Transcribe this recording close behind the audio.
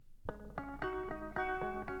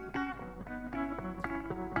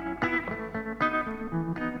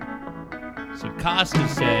So Costa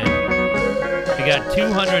said he got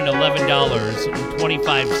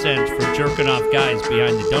 $211.25 for jerking off guys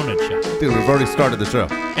behind the donut shop. Dude, we've already started the show.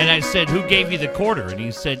 And I said, who gave you the quarter? And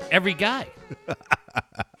he said, every guy.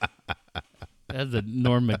 That's a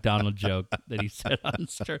Norm Macdonald joke that he said on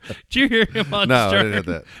Stern. Did you hear him on No, Stern? I didn't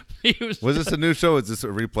hear that. He was this a new show? Or is this a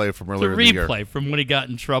replay from it's a earlier in the year? replay from when he got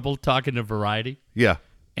in trouble talking to Variety. Yeah.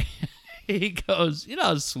 He goes, you know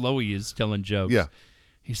how slow he is telling jokes? Yeah.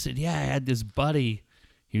 He said, yeah, I had this buddy.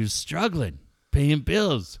 He was struggling, paying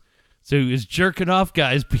bills. So he was jerking off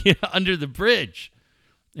guys being under the bridge.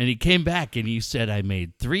 And he came back and he said, I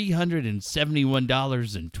made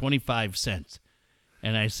 $371.25.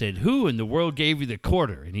 And I said, who in the world gave you the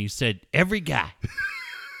quarter? And he said, every guy.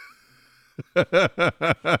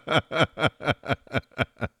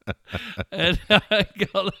 And I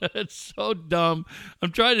go, that's so dumb.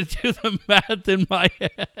 I'm trying to do the math in my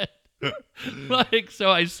head. So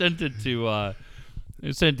I sent it to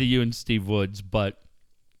you and Steve Woods, but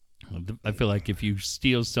I feel like if you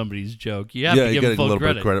steal somebody's joke, you have to give them full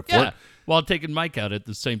credit. Bit of credit for it. While taking Mike out at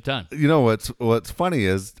the same time. You know what's funny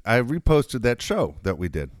is I reposted that show that we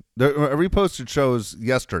did. I reposted shows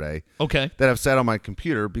yesterday. Okay. That I've sat on my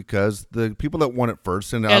computer because the people that won it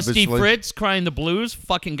first and SD obviously Fritz crying the blues,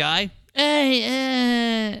 fucking guy.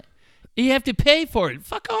 Hey, you have to pay for it.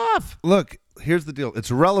 Fuck off. Look, here's the deal.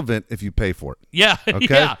 It's relevant if you pay for it. Yeah. Okay.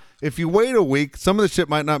 Yeah. If you wait a week, some of the shit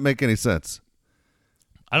might not make any sense.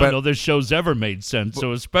 I don't know this show's ever made sense,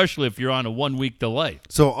 so especially if you're on a 1 week delay.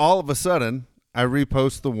 So all of a sudden, I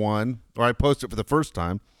repost the one, or I post it for the first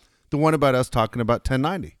time, the one about us talking about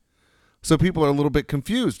 1090. So people are a little bit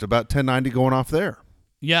confused about 1090 going off there.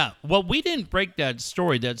 Yeah. Well, we didn't break that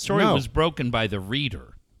story. That story was broken by the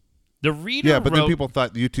reader. The reader Yeah, but then wrote- people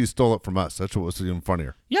thought you two stole it from us. That's what was even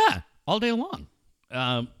funnier. Yeah, all day long.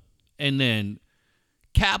 And then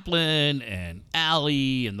Kaplan and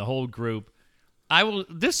Allie and the whole group.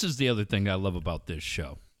 This is the other thing I love about this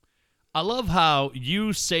show. I love how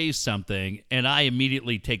you say something and I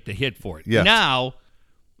immediately take the hit for it. Yes. Now,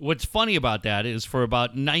 what's funny about that is for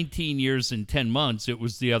about 19 years and 10 months, it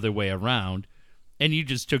was the other way around, and you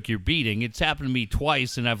just took your beating. It's happened to me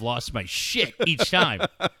twice, and I've lost my shit each time.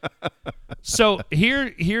 So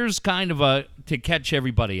here's kind of to catch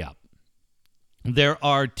everybody up. There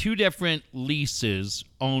are two different leases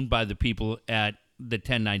owned by the people at the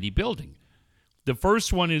 1090 building. The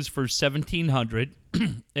first one is for $1,700,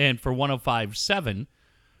 and for 105.7,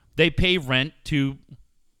 they pay rent to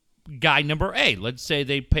guy number A. Let's say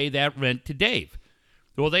they pay that rent to Dave.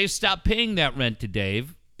 Well, they stopped paying that rent to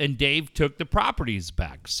Dave, and Dave took the properties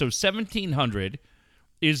back. So 1,700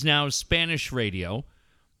 is now Spanish radio,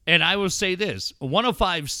 and I will say this,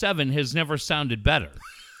 105.7 has never sounded better.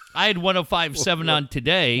 I had 105.7 on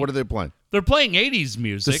today. What are they playing? They're playing 80s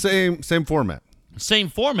music. The same format. Same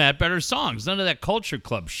format, better songs. None of that Culture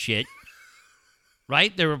Club shit.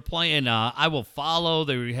 Right? They were playing I Will Follow.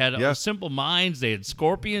 They had Simple Minds. They had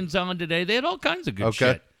Scorpions on today. They had all kinds of good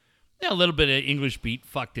shit. Yeah, a little bit of English beat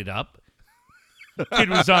fucked it up. Kid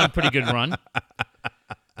was on a pretty good run.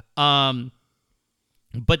 But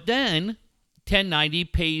then 1090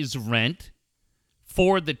 pays rent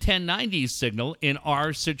for the 1090 signal in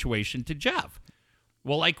our situation to Jeff.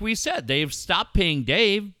 Well, like we said, they've stopped paying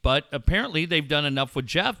Dave, but apparently they've done enough with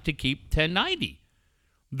Jeff to keep 1090.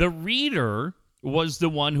 The reader was the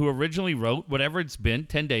one who originally wrote whatever it's been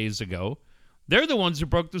 10 days ago. They're the ones who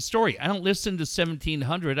broke the story. I don't listen to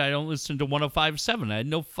 1700. I don't listen to 105.7. I had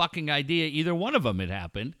no fucking idea either one of them had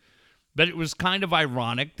happened. But it was kind of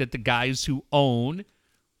ironic that the guys who own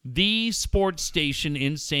the sports station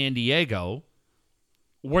in San Diego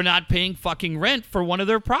were not paying fucking rent for one of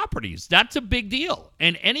their properties. That's a big deal.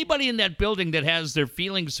 And anybody in that building that has their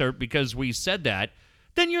feelings hurt because we said that,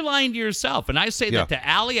 then you're lying to yourself. And I say that to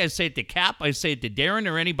Allie, I say it to Cap, I say it to Darren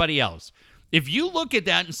or anybody else. If you look at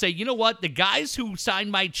that and say, you know what, the guys who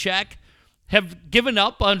signed my check have given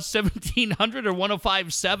up on 1700 or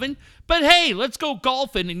 105.7, but hey, let's go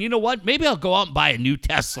golfing, and you know what, maybe I'll go out and buy a new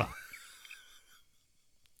Tesla.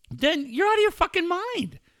 Then you're out of your fucking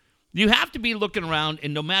mind. You have to be looking around,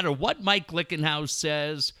 and no matter what Mike Lickenhouse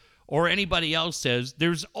says or anybody else says,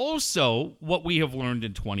 there's also what we have learned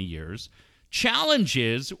in 20 years,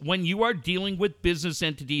 challenges when you are dealing with business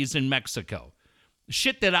entities in Mexico.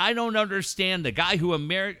 Shit that I don't understand. The guy who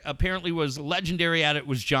apparently was legendary at it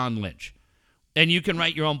was John Lynch. And you can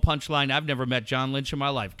write your own punchline. I've never met John Lynch in my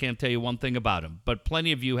life. Can't tell you one thing about him. But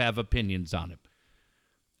plenty of you have opinions on him.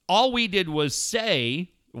 All we did was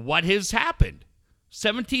say what has happened.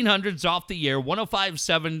 1700's off the air.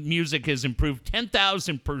 105.7 music has improved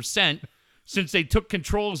 10,000% since they took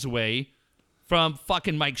controls away from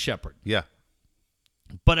fucking Mike Shepard. Yeah.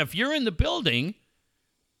 But if you're in the building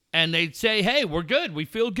and they say, hey, we're good, we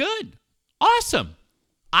feel good, awesome.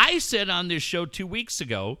 I said on this show 2 weeks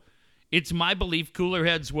ago, it's my belief cooler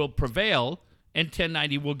heads will prevail and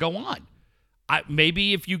 1090 will go on.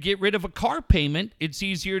 Maybe if you get rid of a car payment, it's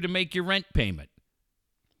easier to make your rent payment.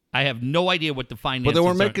 I have no idea what the finances are. But they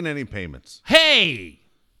weren't making any payments. Hey!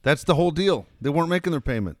 That's the whole deal. They weren't making their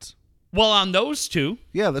payments. Well, on those two.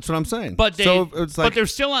 Yeah, that's what I'm saying. But so it's like, but they're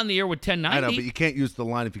still on the air with 1090. I know, but you can't use the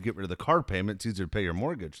line if you get rid of the car payment. It's easier to pay your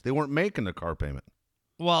mortgage. They weren't making the car payment.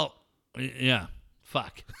 Well, yeah.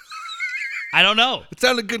 Fuck. I don't know. It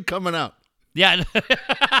sounded good coming out. Yeah.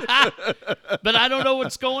 But I don't know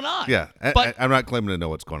what's going on. Yeah, But I'm not claiming to know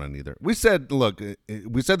what's going on either. We said, look,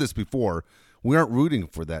 we said this before. We aren't rooting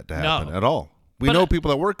for that to happen at all. We know people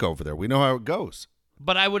that work over there. We know how it goes.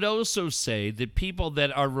 But I would also say that people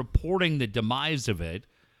that are reporting the demise of it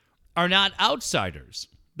are not outsiders.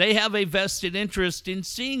 They have a vested interest in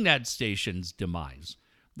seeing that station's demise.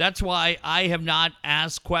 That's why I have not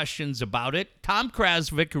asked questions about it. Tom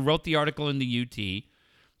Krasvik, who wrote the article in the UT,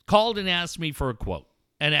 called and asked me for a quote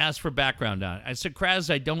and asked for background on it. I said,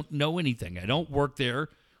 Kraz, I don't know anything. I don't work there.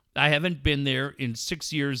 I haven't been there in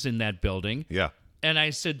 6 years in that building. Yeah. And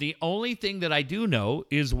I said, the only thing that I do know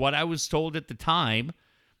is what I was told at the time,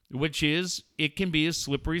 which is it can be a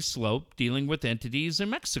slippery slope dealing with entities in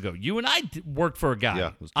Mexico. You and I worked for a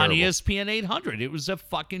guy on ESPN 800. It was a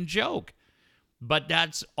fucking joke. But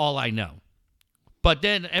that's all I know. But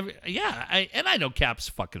then, I know Cap's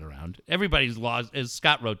fucking around. Everybody's lost, as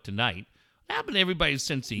Scott wrote tonight. What happened to everybody's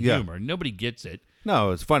sense of humor? Nobody gets it.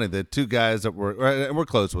 No, it's funny. The two guys that we're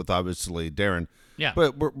close with, obviously, Darren. Yeah.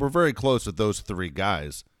 But we're very close with those three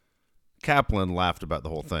guys. Kaplan laughed about the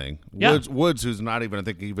whole thing. Yeah. Woods, who's not even, I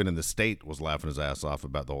think, even in the state, was laughing his ass off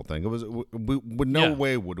about the whole thing. It was, no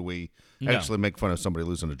way would we actually make fun of somebody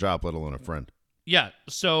losing a job, let alone a friend. Yeah,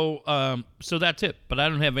 so that's it. But I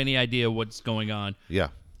don't have any idea what's going on. Yeah.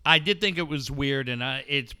 I did think it was weird, and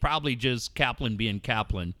it's probably just Kaplan being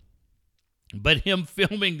Kaplan. But him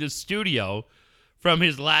filming the studio from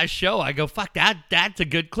his last show, I go, fuck, that's a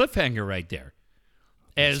good cliffhanger right there.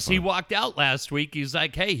 As he walked out last week, he's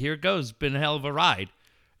like, hey, here it goes. Been a hell of a ride.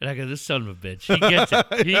 And I go, this son of a bitch. He gets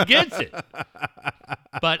it. He gets it.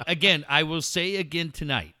 But again, I will say again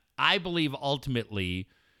tonight, I believe ultimately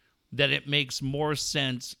that it makes more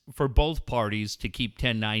sense for both parties to keep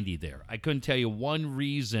 1090 there. I couldn't tell you one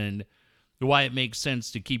reason why it makes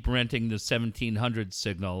sense to keep renting the 1700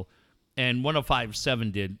 signal, and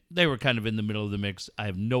 105.7 did. They were kind of in the middle of the mix. I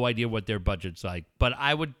have no idea what their budget's like, but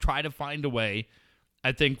I would try to find a way.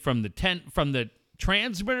 I think from the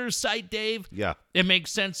transmitter site, Dave, it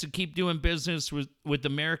makes sense to keep doing business with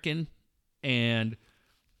American, and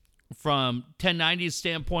from 1090's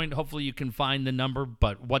standpoint, hopefully you can find the number,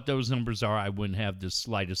 but what those numbers are, I wouldn't have the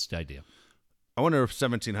slightest idea. I wonder if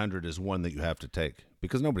 1700 is one that you have to take,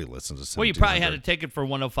 because nobody listens to 1700. Well, you probably had to take it for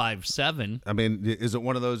 105.7. I mean, is it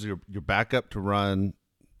one of those your backup to run,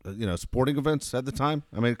 sporting events at the time?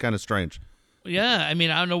 I mean, kind of strange. Yeah, I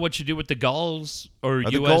mean, I don't know what you do with the Gulls or Are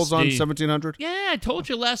USD. the Gulls on 1700? Yeah, I told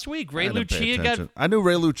you last week. Ray Lucia I knew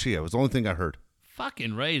Ray Lucia. It was the only thing I heard.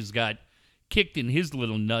 Fucking Ray's got kicked in his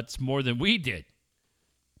little nuts more than we did.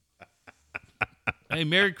 Hey,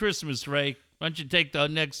 Merry Christmas, Ray. Why don't you take the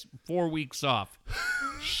next 4 weeks off?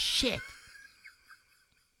 Shit.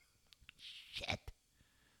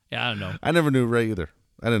 Yeah, I don't know. I never knew Ray either.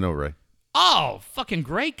 I didn't know Ray. Oh, fucking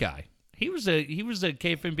great guy. He was a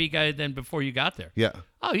KFMB guy then before you got there. Yeah.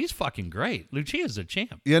 Oh, he's fucking great. Lucia's a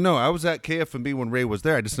champ. Yeah, no, I was at KFMB when Ray was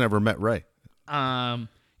there. I just never met Ray.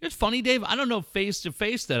 It's funny, Dave. I don't know face to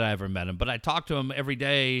face that I ever met him, but I talk to him every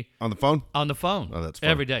day. On the phone? On the phone. Oh, that's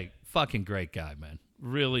funny. Every day. Fucking great guy, man.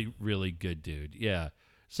 Really, really good dude. Yeah.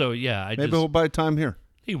 So, yeah. Maybe he'll buy time here.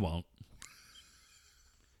 He won't.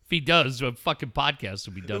 If he does, a fucking podcast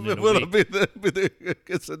will be done in a Will week.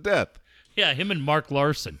 It's a death. Yeah, him and Mark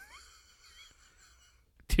Larson.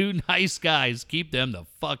 Two nice guys. Keep them the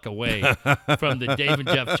fuck away from the Dave and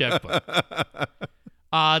Jeff checkbook.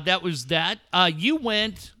 That was that. You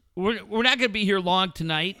went. We're not going to be here long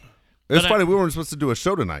tonight. It's funny. We weren't supposed to do a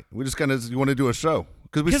show tonight. We just kind of want to do a show.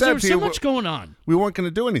 Because there was so much going on. We weren't going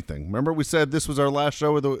to do anything. Remember, we said this was our last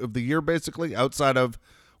show of the year, basically, outside of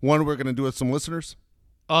one we're going to do with some listeners.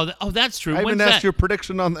 Oh, that's true. I even asked your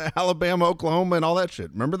prediction on the Alabama, Oklahoma, and all that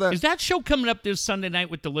shit. Remember that? Is that show coming up this Sunday night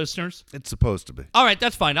with the listeners? It's supposed to be. All right,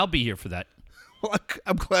 that's fine. I'll be here for that. Well,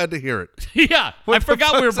 I'm glad to hear it. Yeah, I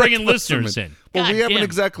forgot we were bringing listeners in. Well, we haven't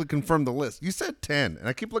exactly confirmed the list. You said 10, and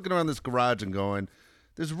I keep looking around this garage and going,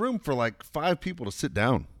 there's room for like 5 people to sit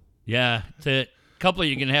down. Yeah, a couple of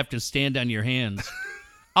you are going to have to stand on your hands.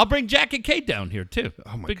 I'll bring Jack and Kate down here, too.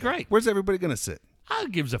 Oh, my Be God. great. Where's everybody going to sit? Who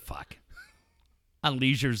gives a fuck? On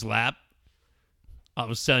Leisure's lap. All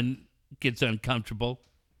of a sudden, gets uncomfortable.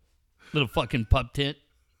 Little fucking pup tent.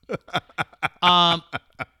 I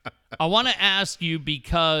want to ask you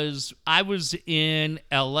because I was in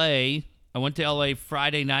L.A. I went to L.A.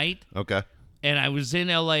 Friday night. Okay. And I was in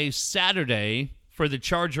L.A. Saturday for the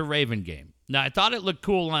Charger-Raven game. Now, I thought it looked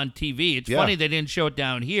cool on TV. It's funny they didn't show it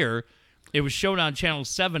down here. It was shown on Channel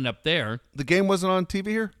 7 up there. The game wasn't on TV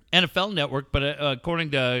here? NFL Network, but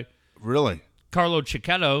according to Really? Carlo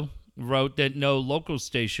Cicchetto, wrote that no local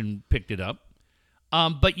station picked it up.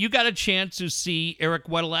 But you got a chance to see Eric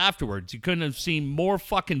Weddle afterwards. You couldn't have seen more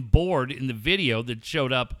fucking bored in the video that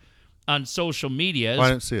showed up on social media. I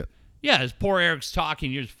didn't see it. Yeah, as poor Eric's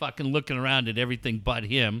talking, you're just fucking looking around at everything but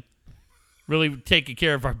him. Really taking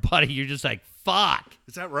care of our buddy. You're just like, fuck.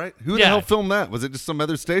 Is that right? Who the hell filmed that? Was it just some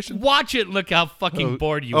other station? Watch it. Look how fucking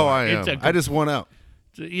bored you are. Oh, I am. I just won out.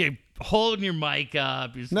 You're holding your mic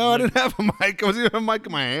up. No, I didn't have a mic. I was even have a mic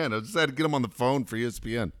in my hand. I just had to get him on the phone for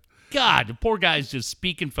ESPN. God, the poor guy's just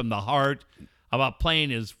speaking from the heart about playing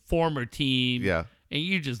his former team. Yeah. And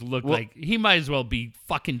you just look like he might as well be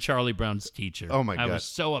fucking Charlie Brown's teacher. Oh, my God. I was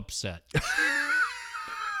so upset.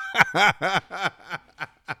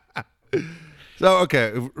 So,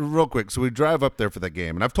 okay, real quick. So we drive up there for that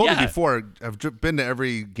game. And I've told you Yeah. before, I've been to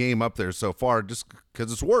every game up there so far just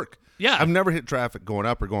because it's work. Yeah. I've never hit traffic going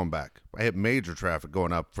up or going back. I hit major traffic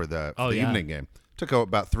going up for the evening game. Took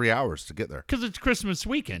about 3 hours to get there. Because it's Christmas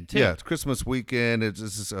weekend, too. Yeah, it's Christmas weekend. I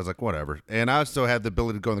was like, whatever. And I also had the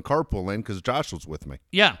ability to go in the carpool lane because Josh was with me.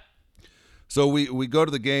 Yeah. So we go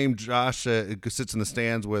to the game. Josh sits in the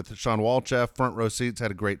stands with Sean Walchef, front row seats,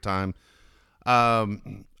 had a great time.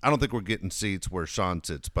 I don't think we're getting seats where Sean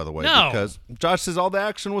sits, by the way, No. because Josh says all the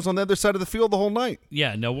action was on the other side of the field the whole night.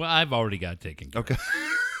 Yeah, no, I've already got taken care of. Okay.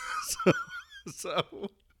 so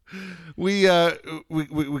we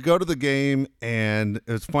go to the game, and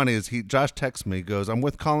it's funny is Josh texts me, goes, "I'm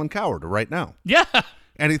with Colin Cowherd right now." Yeah.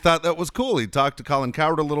 And he thought that was cool. He talked to Colin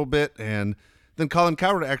Cowherd a little bit, and then Colin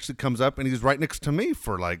Cowherd actually comes up, and he's right next to me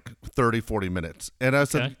for like 30, 40 minutes. And I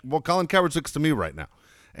said, well, Colin Cowherd's next to me right now.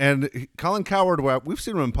 And Colin Cowherd, we've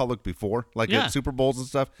seen him in public before, like at Super Bowls and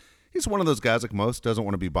stuff. He's one of those guys like most, doesn't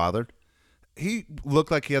want to be bothered. He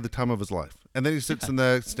looked like he had the time of his life. And then he sits in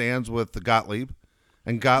the stands with the Gottlieb.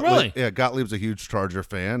 And Gottlieb, Gottlieb's a huge Charger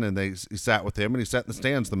fan, and he sat with him, and he sat in the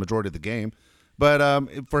stands the majority of the game. But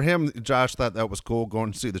for him, Josh thought that was cool.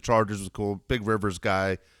 Going to see the Chargers was cool. Big Rivers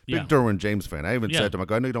guy, big Derwin James fan. I even said to him,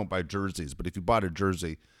 I know you don't buy jerseys, but if you bought a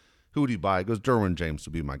jersey, who would you buy? He goes, Derwin James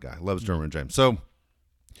would be my guy. Loves Derwin James. So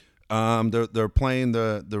they're playing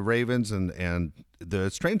the Ravens, and the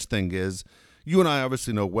strange thing is, you and I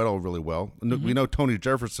obviously know Weddle really well. Mm-hmm. We know Tony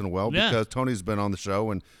Jefferson well because Tony's been on the show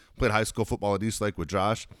and played high school football at East Lake with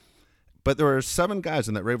Josh. But there are 7 guys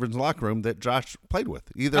in that Ravens locker room that Josh played with,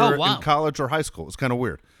 either in college or high school. It's kind of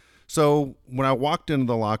weird. So when I walked into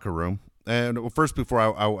the locker room, and first before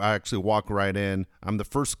I actually walk right in, I'm the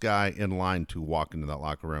first guy in line to walk into that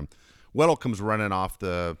locker room. Weddle comes running off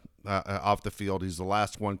the field. He's the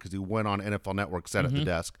last one because he went on NFL Network, sat at the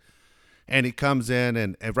desk. And he comes in,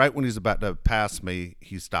 and right when he's about to pass me,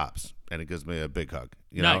 he stops, and he gives me a big hug.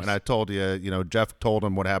 You know, and I told you, Jeff told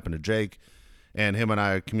him what happened to Jake, and him and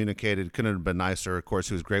I communicated. Couldn't have been nicer. Of course,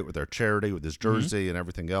 he was great with our charity, with his jersey and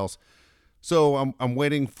everything else. So I'm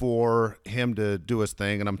waiting for him to do his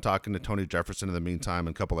thing, and I'm talking to Tony Jefferson in the meantime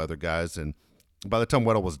and a couple other guys. And by the time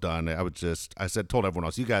Weddle was done, told everyone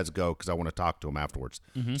else, you guys go because I want to talk to him afterwards.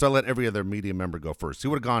 So I let every other media member go first. He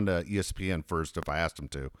would have gone to ESPN first if I asked him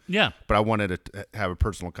to. Yeah. But I wanted to have a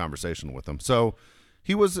personal conversation with him. So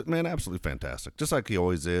he was, man, absolutely fantastic, just like he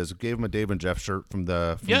always is. Gave him a Dave and Jeff shirt from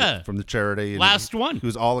the charity. Last one. He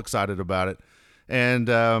was all excited about it. And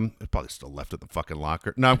probably still left at the fucking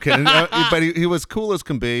locker. No, I'm kidding. But he was cool as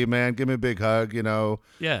can be, man. Give me a big hug,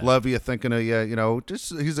 Love you, thinking of you,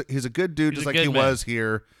 Just he's a good dude, just like he was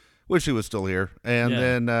here. Wish he was still here. And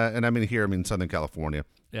then and I mean Southern California.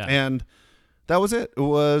 Yeah. And that was it. It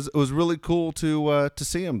was really cool to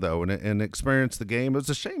see him though and experience the game. It was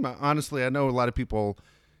a shame. Honestly, I know a lot of people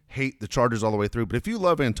hate the Chargers all the way through, but if you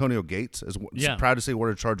love Antonio Gates, proud to say he wore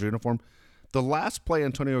a Charger uniform. The last play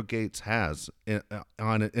Antonio Gates has in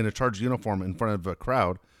a Charger uniform in front of a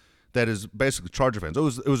crowd that is basically Charger fans.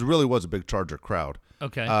 It really was a big Charger crowd.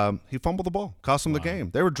 Okay. He fumbled the ball, cost him the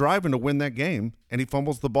game. They were driving to win that game, and he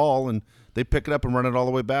fumbles the ball, and they pick it up and run it all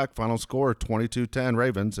the way back. Final score, 22-10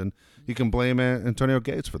 Ravens, and you can blame Antonio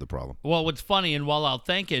Gates for the problem. Well, what's funny, and while I'll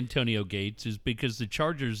thank Antonio Gates, is because the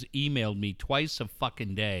Chargers emailed me twice a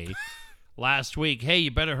fucking day last week, hey,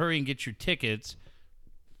 you better hurry and get your tickets.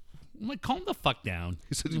 I'm like, calm the fuck down.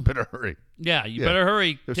 He said, you better hurry. Yeah, you better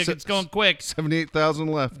hurry. There's Tickets going quick. 78,000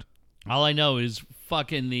 left. All I know is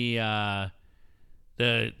fucking the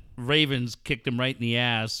Ravens kicked him right in the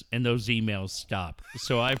ass, and those emails stopped.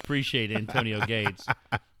 So I appreciate Antonio Gates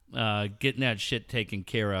getting that shit taken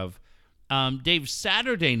care of. Dave,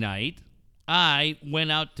 Saturday night, I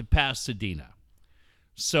went out to Pasadena.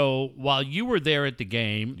 So while you were there at the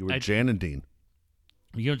game, You were Jan and Dean.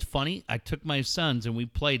 You know what's funny? I took my sons and we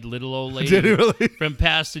played Little Old Lady Did you really? from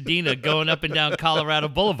Pasadena going up and down Colorado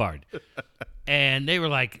Boulevard. And they were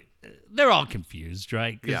like, they're all confused,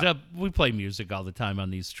 right? Because we play music all the time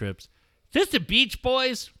on these trips. Is this the Beach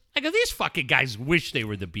Boys? I go, these fucking guys wish they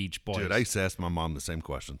were the Beach Boys. Dude, I used to ask my mom the same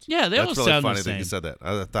questions. Yeah, they all That's really sound funny the same. that you said that.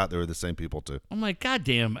 I thought they were the same people, too. I'm like, God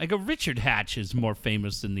damn. I go, Richard Hatch is more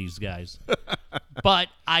famous than these guys. But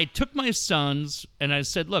I took my sons and I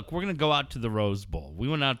said, look, we're going to go out to the Rose Bowl. We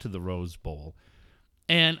went out to the Rose Bowl.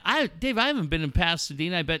 And Dave, I haven't been in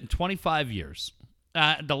Pasadena, I bet, in 25 years.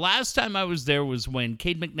 The last time I was there was when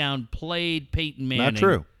Cade McNown played Peyton Manning. Not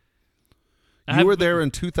true. You were there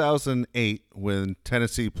in 2008 when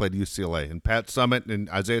Tennessee played UCLA, and Pat Summitt and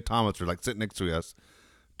Isaiah Thomas were like sitting next to us.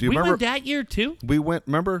 Do you remember went that year too? We went.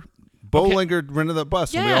 Remember, Bollinger rented the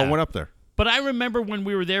bus, and we all went up there. But I remember when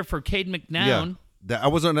we were there for Cade McNown. Yeah, I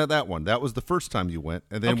wasn't at that one. That was the first time you went,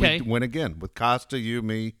 and then we went again with Costa, you,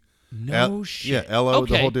 me. No shit. Yeah, LO,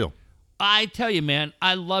 the whole deal. I tell you, man,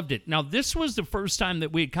 I loved it. Now, this was the first time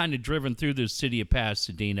that we had kind of driven through the city of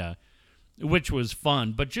Pasadena, which was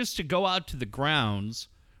fun. But just to go out to the grounds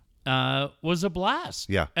was a blast.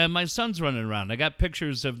 Yeah. And my son's running around. I got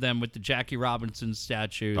pictures of them with the Jackie Robinson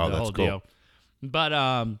statue, the whole deal. But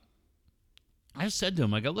I said to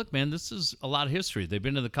him, I go, look, man, this is a lot of history. They've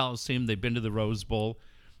been to the Coliseum. They've been to the Rose Bowl.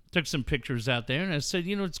 Took some pictures out there. And I said,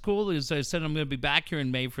 you know what's cool is I said I'm going to be back here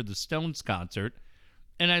in May for the Stones concert.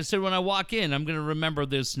 And I said, when I walk in, I'm going to remember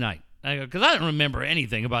this night. Because I don't remember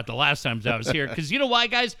anything about the last times I was here. Because you know why,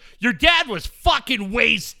 guys? Your dad was fucking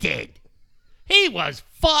wasted. He was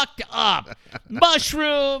fucked up.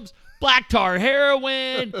 Mushrooms, black tar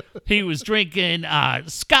heroin. He was drinking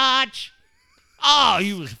scotch. Oh,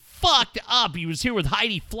 he was fucked up. He was here with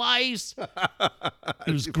Heidi Fleiss.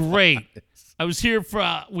 It was great. I was here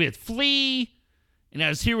with Flea. And I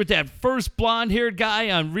was here with that first blonde-haired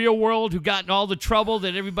guy on Real World who got in all the trouble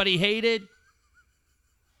that everybody hated.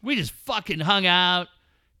 We just fucking hung out.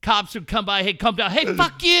 Cops would come by. Hey, come down. Hey,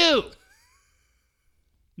 fuck you.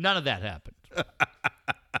 None of that happened.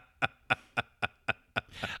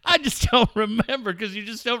 I just don't remember because you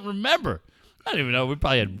just don't remember. I don't even know. We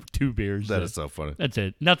probably had 2 beers. That is so funny. That's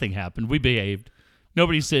it. Nothing happened. We behaved.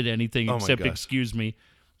 Nobody said anything except excuse me.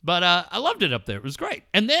 But I loved it up there. It was great.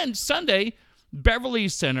 And then Sunday, Beverly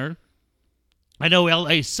Center. I know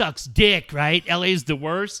L.A. sucks dick, right? L.A.'s the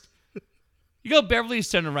worst. You go to Beverly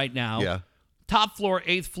Center right now. Yeah. Top floor,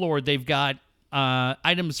 8th floor, they've got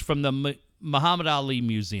items from the Muhammad Ali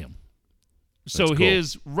Museum. So cool.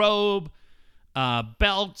 His robe,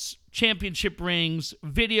 belts, championship rings,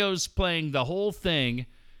 videos playing the whole thing.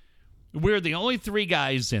 We're the only 3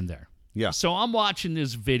 guys in there. Yeah. So I'm watching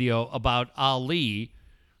this video about Ali,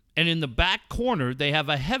 and in the back corner, they have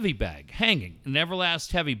a heavy bag hanging, an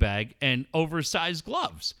Everlast heavy bag, and oversized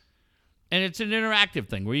gloves. And it's an interactive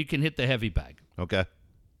thing where you can hit the heavy bag. Okay.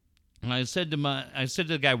 And I said to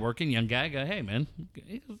the guy working, young guy, I go, hey, man,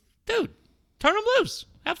 dude, turn them loose.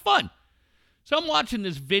 Have fun. So I'm watching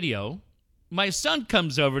this video. My son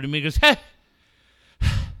comes over to me and goes, hey,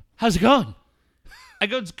 how's it going? I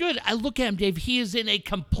go, it's good. I look at him, Dave. He is in a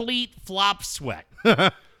complete flop sweat.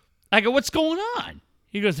 I go, what's going on?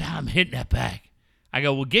 He goes, I'm hitting that bag. I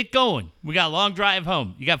go, well, get going. We got a long drive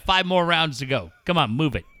home. You got 5 more rounds to go. Come on,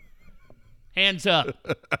 move it. Hands up.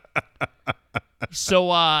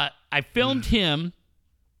 So I filmed him,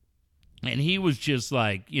 and he was just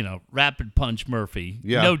like, rapid punch Murphy.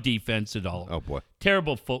 Yeah. No defense at all. Oh, boy.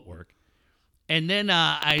 Terrible footwork. And then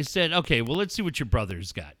I said, okay, well, let's see what your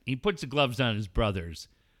brother's got. He puts the gloves on his brother,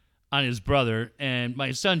 and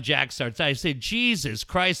my son Jack starts. I said, Jesus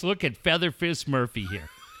Christ, look at Feather Fist Murphy here.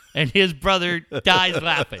 And his brother dies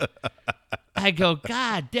laughing. I go,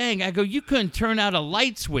 God dang. I go, you couldn't turn out a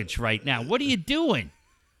light switch right now. What are you doing?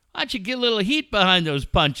 Why don't you get a little heat behind those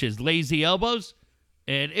punches, lazy elbows?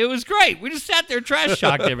 And it was great. We just sat there, trash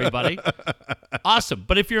talked everybody. Awesome.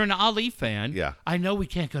 But if you're an Ali fan, I know we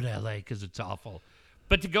can't go to L.A. because it's awful.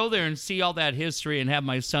 But to go there and see all that history and have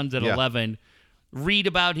my sons at 11 read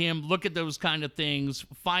about him, look at those kind of things,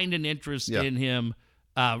 find an interest in him,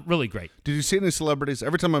 really great. Did you see any celebrities?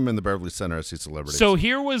 Every time I'm in the Beverly Center, I see celebrities. So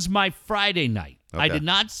here was my Friday night. Okay. I did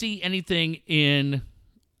not see anything in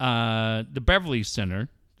the Beverly Center.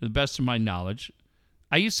 to the best of my knowledge.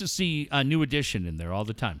 I used to see a New Edition in there all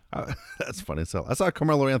the time. That's funny. So I saw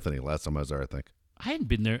Carmelo Anthony last time I was there, I think. I hadn't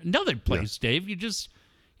been there. Another place, Dave. You just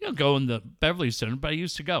go in the Beverly Center, but I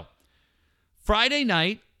used to go. Friday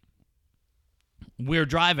night, we're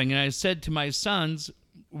driving, and I said to my sons,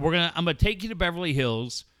 I'm gonna take you to Beverly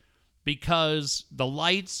Hills because the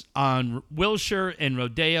lights on Wilshire and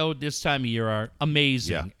Rodeo this time of year are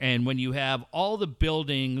amazing. Yeah. And when you have all the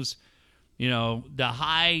buildings, the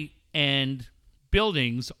high-end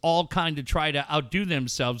buildings all kind of try to outdo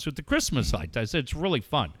themselves with the Christmas lights. I said, it's really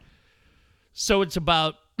fun. So it's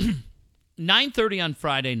about 9:30 on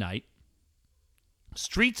Friday night.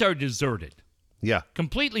 Streets are deserted. Yeah.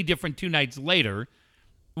 Completely different 2 nights later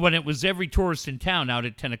when it was every tourist in town out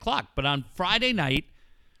at 10 o'clock. But on Friday night,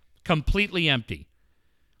 completely empty.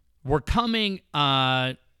 We're coming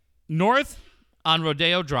north on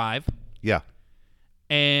Rodeo Drive. Yeah.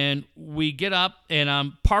 And we get up, and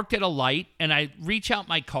I'm parked at a light, and I reach out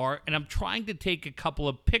my car, and I'm trying to take a couple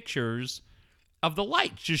of pictures of the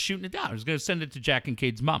lights, just shooting it down. I was going to send it to Jack and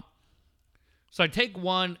Cade's mom. So I take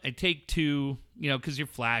one, I take two, because your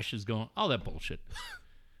flash is going, all that bullshit.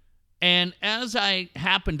 And as I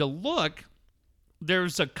happen to look,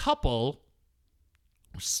 there's a couple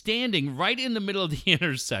standing right in the middle of the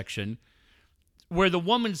intersection where the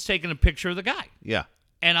woman's taking a picture of the guy. Yeah.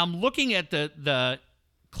 And I'm looking at the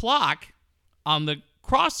clock on the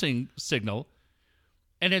crossing signal,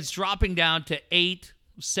 and it's dropping down to 8,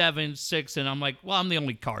 7, 6, and I'm like, well, I'm the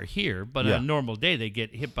only car here, but on a normal day, they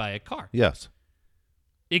get hit by a car. Yes.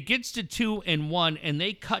 It gets to 2 and 1, and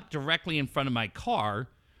they cut directly in front of my car,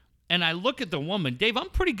 and I look at the woman. Dave, I'm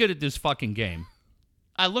pretty good at this fucking game.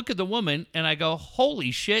 I look at the woman, and I go,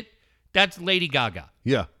 holy shit, that's Lady Gaga.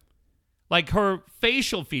 Yeah. Like her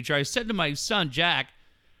facial feature, I said to my son, Jack,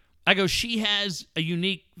 I go, she has a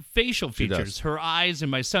unique facial features. Her eyes,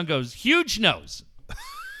 and my son goes, huge nose.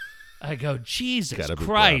 I go, Jesus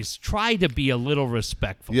Christ, try to be a little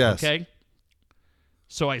respectful, okay?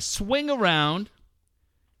 So I swing around,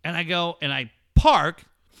 and I go, and I park.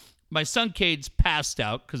 My son Cade's passed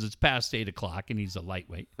out because it's past 8 o'clock, and he's a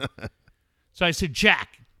lightweight. So I said,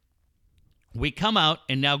 Jack, we come out,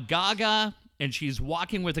 and now Gaga, and she's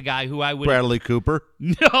walking with a guy who I would... Bradley Cooper?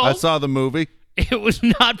 No. I saw the movie. It was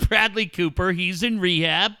not Bradley Cooper. He's in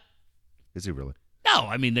rehab. Is he really? No,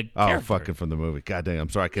 I mean the character. Fucking from the movie. God dang, I'm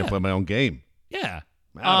sorry I can't play my own game. Yeah.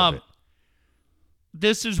 I'm out of it.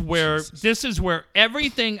 This is where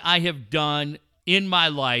everything I have done in my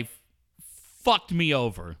life fucked me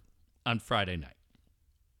over on Friday night.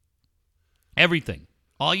 Everything.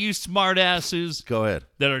 All you smartasses Go ahead.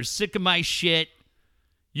 that are sick of my shit,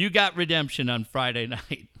 you got redemption on Friday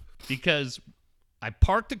night because I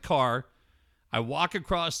parked the car, I walk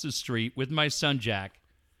across the street with my son Jack,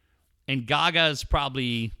 and Gaga's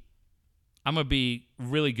probably, I'm going to be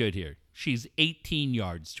really good here. She's 18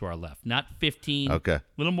 yards to our left, not 15. Okay. A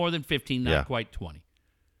little more than 15, not quite 20.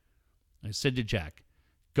 I said to Jack,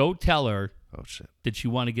 go tell her that you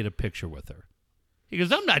want to get a picture with her. He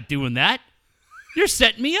goes, I'm not doing that. You're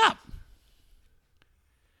setting me up.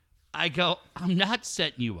 I go, I'm not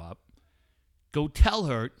setting you up. Go tell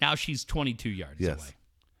her. Now she's 22 yards away.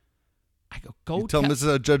 I go, go tell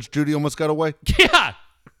Mrs. Judge Judy almost got away? Yeah.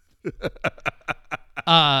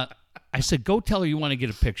 I said, go tell her you want to get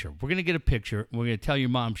a picture. We're going to get a picture. We're going to tell your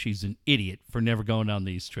mom she's an idiot for never going on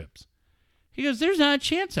these trips. He goes, there's not a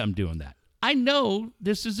chance I'm doing that. I know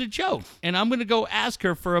this is a joke, and I'm going to go ask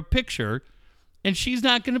her for a picture, and she's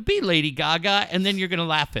not going to be Lady Gaga, and then you're going to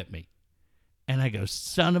laugh at me. And I go,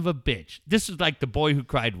 son of a bitch. This is like the boy who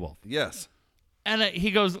cried wolf. Yes. And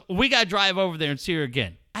he goes, we got to drive over there and see her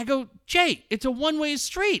again. I go, Jay, it's a one-way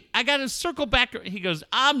street. I got to circle back. He goes,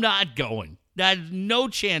 I'm not going. There's no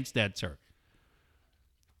chance that's her.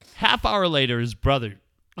 Half hour later, his brother,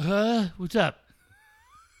 what's up?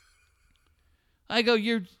 I go,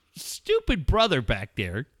 your stupid brother back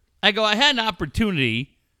there. I go, I had an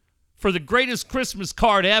opportunity for the greatest Christmas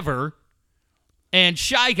card ever, and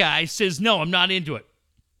Shy Guy says, no, I'm not into it.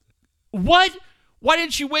 What? Why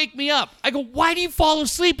didn't you wake me up? I go, why do you fall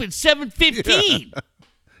asleep at 7:15?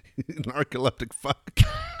 Narcoleptic fuck.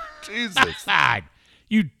 Jesus. God,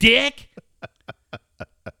 you dick.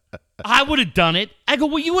 I would have done it. I go,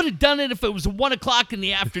 well, you would have done it if it was 1 o'clock in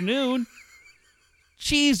the afternoon.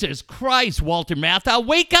 Jesus Christ, Walter Matthau,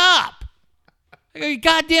 wake up. I go, you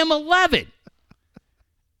goddamn 11.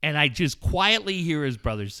 And I just quietly hear his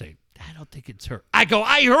brother say, I don't think it's her. I go,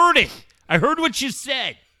 I heard it. I heard what you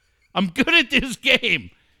said. I'm good at this game.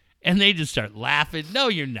 And they just start laughing. No,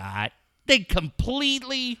 you're not. They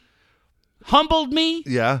completely humbled me.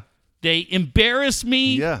 Yeah. They embarrassed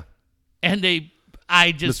me. Yeah. And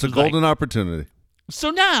I just Mr. was Golden like, Opportunity. so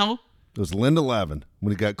now, It was Linda Lavin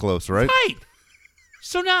when he got close, right? right.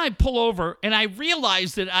 So now I pull over and I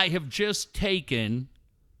realize that I have just taken,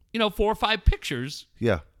 4 or 5 pictures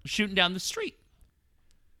Yeah. shooting down the street.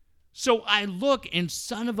 So I look and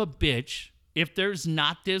son of a bitch, if there's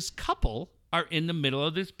not this couple are in the middle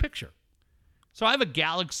of this picture. So I have a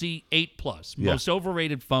Galaxy 8 Plus, most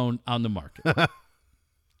overrated phone on the market.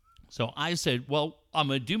 So I said, well, I'm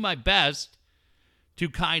going to do my best to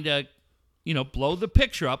kind of, blow the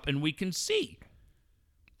picture up and we can see.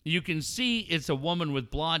 You can see it's a woman with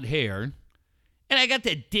blonde hair. And I got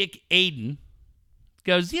that Dick Aiden.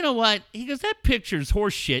 Goes, you know what? He goes, that picture's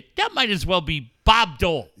horse shit. That might as well be Bob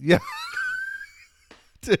Dole. Yeah.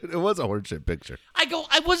 Dude, it was a horseshit picture. I go,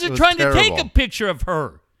 I wasn't was trying terrible. to take a picture of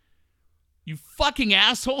her. You fucking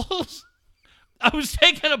assholes. I was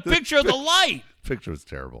taking a picture of the light. Picture was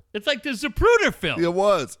terrible. It's like the Zapruder film. It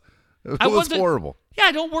was. It was horrible. Yeah,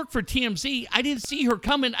 I don't work for TMZ. I didn't see her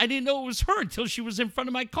coming. I didn't know it was her until she was in front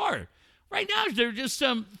of my car. Right now, they're just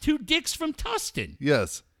 2 dicks from Tustin.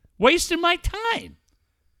 Yes. Wasting my time.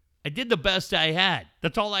 I did the best I had.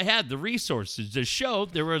 That's all I had, the resources to show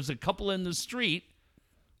there was a couple in the street.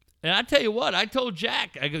 And I tell you what, I told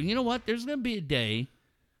Jack, I go, you know what? There's going to be a day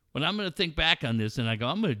when I'm going to think back on this, and I go,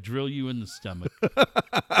 I'm going to drill you in the stomach.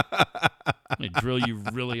 I'm going to drill you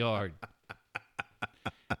really hard.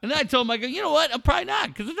 And then I told him, I go, you know what? I'm probably not,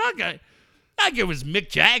 because it's not going to. Like it was Mick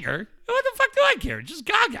Jagger. What the fuck do I care? Just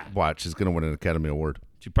Gaga. Watch, she's going to win an Academy Award.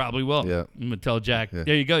 She probably will. Yeah. I'm going to tell Jack,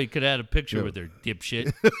 there you go. You could have had a picture with her,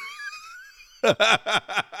 dipshit.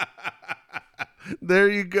 There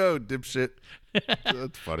you go, dipshit.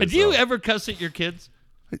 That's funny. Do you ever cuss at your kids?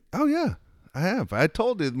 Oh, yeah, I have. I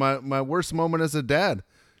told you my worst moment as a dad.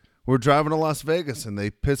 We're driving to Las Vegas, and they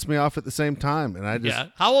pissed me off at the same time. And I just... Yeah.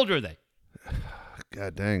 How old are they?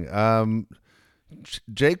 God dang.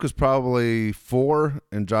 Jake was probably 4,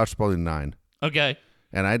 and Josh probably 9. Okay.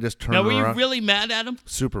 And I just turned Now, were around. you really mad at him?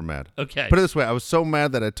 Super mad. Okay. Put it this way. I was so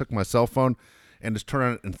mad that I took my cell phone and just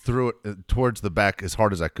turned it and threw it towards the back as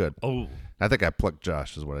hard as I could. Oh. I think I plucked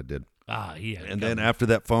Josh is what I did. Yeah. And then after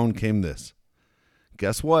that phone came this.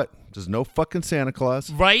 Guess what? There's no fucking Santa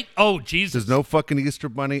Claus. Right? Oh, Jesus. There's no fucking Easter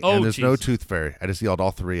Bunny. Oh, and there's no Jesus. Tooth Fairy. I just yelled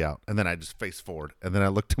all 3 out. And then I just faced forward. And then I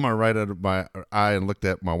looked to my right out of my eye and looked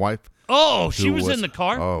at my wife. Oh, she who was in the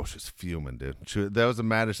car? Oh, she's fuming, dude. That was the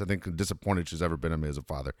maddest, I think, disappointed she's ever been in me as a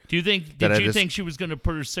father. Do you think, did you think she was going to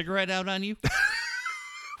put her cigarette out on you?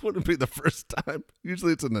 Wouldn't be the first time.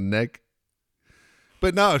 Usually it's in the neck.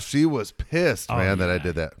 But no, she was pissed, man, that I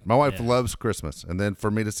did that. My wife loves Christmas. And then for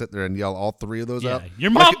me to sit there and yell all 3 of those out. Your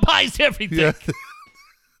mom buys everything. Yeah.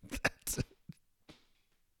 That's it.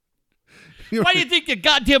 Why do you think your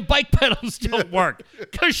goddamn bike pedals don't work?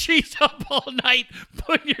 Because she's up all night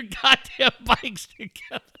putting your goddamn bikes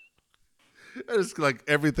together. I just like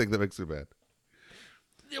everything that makes me mad.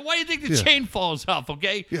 Why do you think the chain falls off,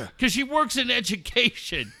 okay? Yeah. Because she works in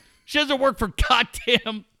education. She doesn't work for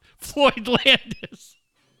goddamn Floyd Landis.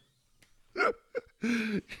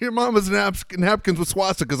 Your mom has napkins with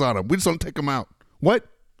swastikas on them. We just don't take them out. What?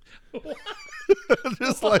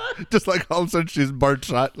 just like all of a sudden she's Bart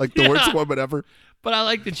Shot, like the worst woman ever. But I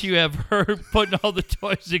like that you have her putting all the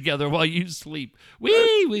toys together while you sleep.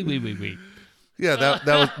 Wee. Yeah,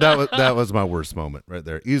 that was my worst moment right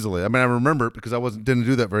there, easily. I mean, I remember it because I didn't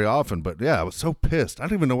do that very often, but yeah, I was so pissed. I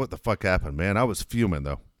don't even know what the fuck happened, man. I was fuming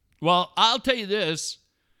though. Well, I'll tell you this.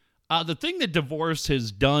 The thing that divorce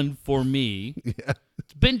has done for me,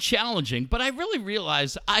 it's been challenging, but I really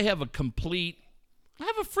realized I have a free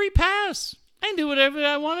pass. I can do whatever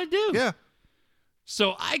I want to do. Yeah.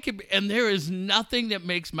 So and there is nothing that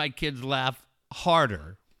makes my kids laugh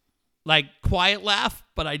harder, like quiet laugh,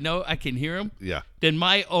 but I know I can hear them, than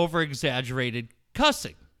my over-exaggerated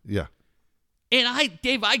cussing. Yeah. And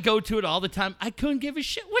Dave, I go to it all the time. I couldn't give a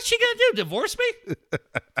shit. What's she going to do, divorce me?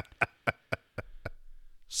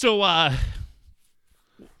 So,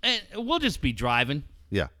 and we'll just be driving.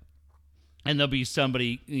 Yeah. And there'll be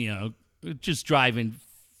somebody, just driving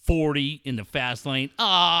 40 in the fast lane.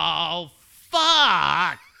 Oh,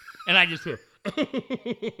 fuck. And I just hear.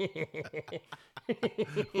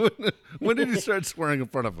 When did you start swearing in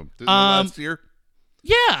front of him? Last year?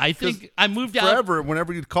 Yeah, I think I moved out. Forever,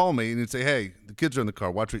 whenever you'd call me and you'd say, hey, the kids are in the car.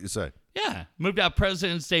 Watch what you say. Yeah. Moved out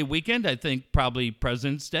President's Day weekend. I think probably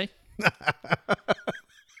President's Day.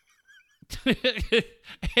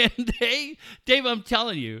 And Dave, I'm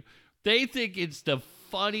telling you, they think it's the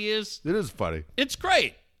funniest. It is funny. It's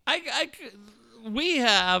great.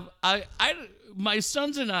 My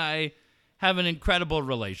sons and I have an incredible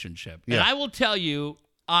relationship. Yeah. And I will tell you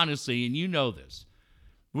honestly, and you know this,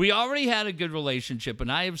 We already had a good relationship,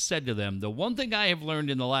 and I have said to them, the one thing I have learned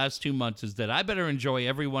in the last 2 months is that I better enjoy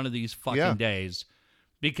every one of these fucking days,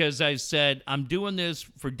 because I said, I'm doing this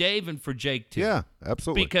for Dave and for Jake, too. Yeah,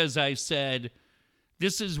 absolutely. Because I said,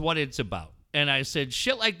 this is what it's about. And I said,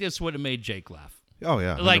 shit like this would have made Jake laugh. Oh,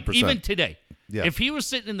 yeah, 100%. Like, even today. Yeah. If he was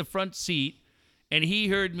sitting in the front seat and he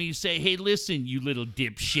heard me say, hey, listen, you little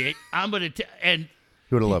dipshit, I'm going to... And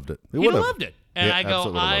he would have loved it. He would have loved it. And Yeah, I go,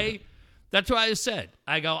 absolutely loved it. That's what I said.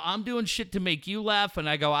 I go, I'm doing shit to make you laugh. And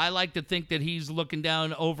I go, I like to think that he's looking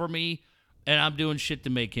down over me, and I'm doing shit to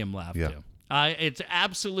make him laugh, Yeah. too. It's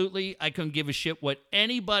absolutely, I couldn't give a shit what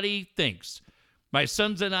anybody thinks. My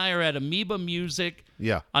sons and I are at Amoeba Music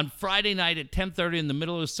on Friday night at 10:30 in the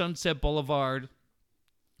middle of Sunset Boulevard.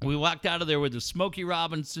 We walked out of there with a Smokey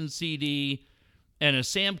Robinson CD and a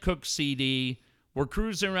Sam Cooke CD. We're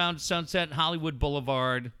cruising around Sunset and Hollywood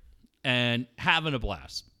Boulevard and having a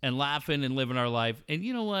blast and laughing and living our life. And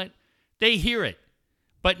you know what? They hear it.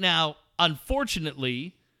 But now,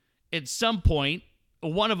 unfortunately, at some point,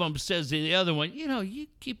 one of them says to the other one, you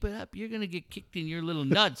keep it up, you're going to get kicked in your little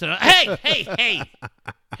nuts. And hey.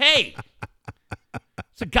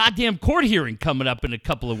 It's a goddamn court hearing coming up in a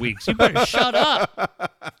couple of weeks. You better shut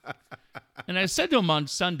up. And I said to him on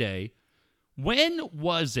Sunday, when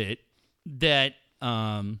was it that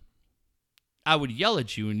I would yell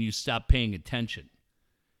at you and you stopped paying attention?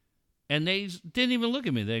 And they didn't even look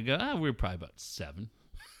at me. They go, we were probably about 7.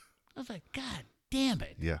 I was like, God damn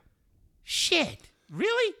it. Yeah. Shit.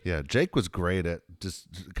 Really? Yeah, Jake was great at just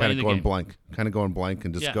kind of going blank.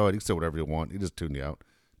 And just go ahead. He said whatever you want. He just tuned you out.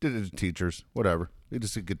 Did it to teachers, whatever. He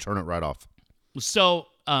could turn it right off. So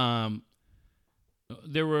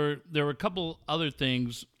there were a couple other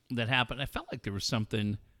things that happened. I felt like there was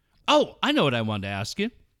something. Oh, I know what I wanted to ask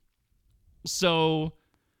you. So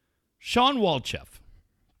Sean Walchef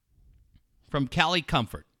from Cali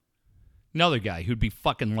Comfort, another guy who'd be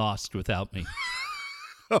fucking lost without me.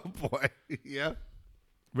 Oh, boy. Yeah.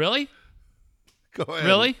 Really? Go ahead.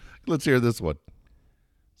 Really? Let's hear this one.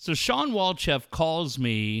 So Sean Walchef calls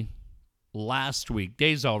me last week.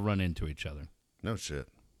 Days all run into each other. No shit.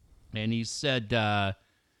 And he said,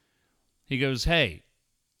 he goes, hey,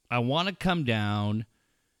 I want to come down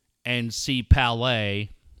and see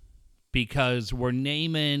Palais because we're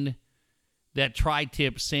naming that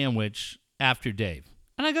tri-tip sandwich after Dave.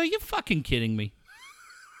 And I go, you fucking kidding me?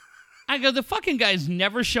 I go, the fucking guy's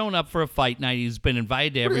never shown up for a fight night. He's been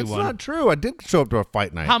invited to everyone. It's not true. I did show up to a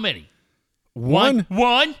fight night. How many? One?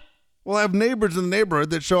 One? Well, I have neighbors in the neighborhood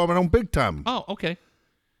that show up on big time. Oh, okay.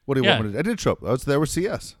 What do you want me to do? I did show up. I was there with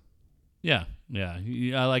CS. Yeah.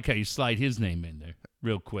 I like how you slide his name in there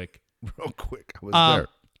real quick. Real quick. I was there.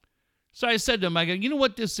 So I said to him, I go, you know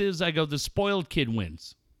what this is? I go, the spoiled kid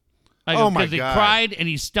wins. I go, oh, my God. Because he cried and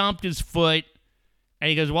he stomped his foot. And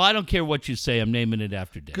he goes, well, I don't care what you say. I'm naming it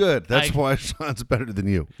after Dave. Good. That's why Sean's better than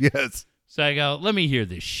you. Yes. So I go, let me hear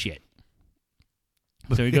this shit.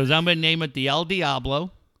 So he goes, I'm going to name it the El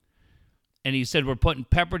Diablo. And he said, we're putting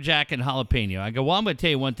pepper jack and jalapeno. I go, well, I'm going to tell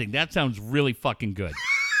you one thing. That sounds really fucking good.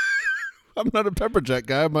 I'm not a pepper jack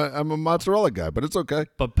guy. I'm a mozzarella guy, but it's okay.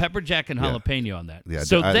 But pepper jack and jalapeno on that. Yeah.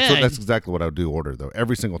 So then, so that's exactly what I do order, though,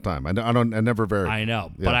 every single time. I never vary. I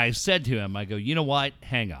know. Yeah. But I said to him, I go, you know what?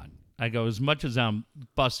 Hang on. I go, as much as I'm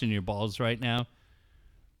busting your balls right now,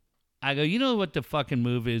 I go, you know what the fucking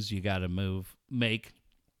move is you got to make?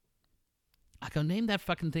 I go, name that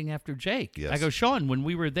fucking thing after Jake. Yes. I go, Sean, when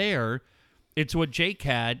we were there, it's what Jake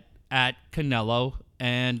had at Canelo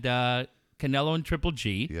and Triple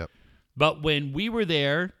G. Yep. But when we were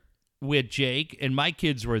there with Jake and my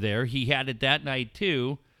kids were there, he had it that night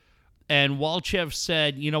too. And Walchef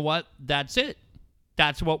said, you know what? That's it.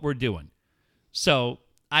 That's what we're doing. So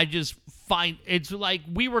I just find it's like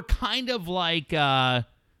we were kind of like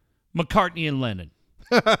McCartney and Lennon.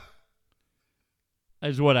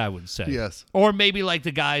 Is what I would say. Yes. Or maybe like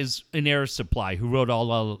the guys in Air Supply who wrote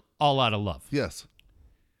All Out of Love. Yes.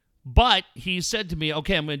 But he said to me,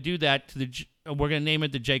 okay, I'm going to do that we're going to name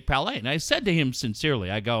it the Jake Palais. And I said to him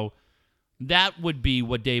sincerely, I go, that would be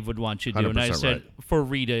what Dave would want you to do. And I said, for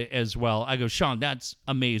Rita as well. I go, Sean, that's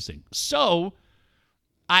amazing. So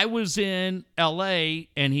I was in L.A.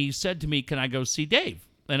 and he said to me, can I go see Dave?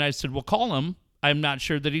 And I said, well, call him. I'm not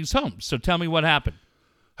sure that he's home. So tell me what happened.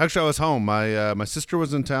 Actually, I was home. My sister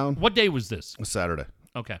was in town. What day was this? Saturday.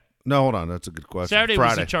 Okay. No, hold on. That's a good question. Saturday Friday.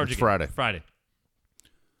 was the charge again. Friday.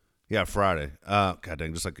 Yeah, Friday. God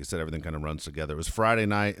dang, just like you said, everything kind of runs together. It was Friday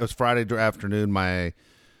night. It was Friday afternoon. My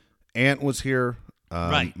aunt was here.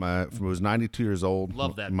 Right. It was 92 years old.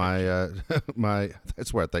 Love that my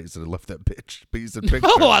that's where I thought you said I love that bitch. But you said picture.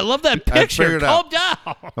 Oh, I love that picture. Calm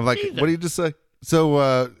down. I'm like, Jesus. what did you just say?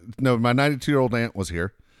 So no, my 92-year-old aunt was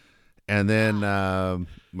here, and then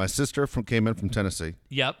my sister came in from Tennessee.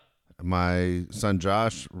 Yep. My son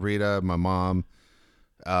Josh, Rita, my mom,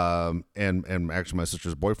 and actually my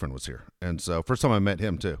sister's boyfriend was here, and so first time I met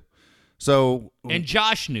him too. So and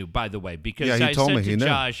Josh knew, by the way, because yeah, he I told said me to he knew.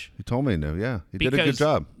 Josh, He told me he knew. Yeah, he did a good because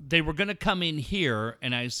job. they were going to come in here,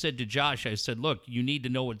 and I said to Josh, I said, look, you need to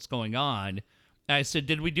know what's going on. And I said,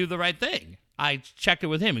 did we do the right thing? I checked it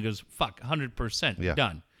with him. He goes, fuck, 100%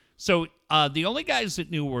 done. So the only guys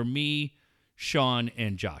that knew were me, Sean,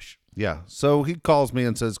 and Josh. Yeah. So he calls me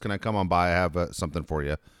and says, "Can I come on by? I have something for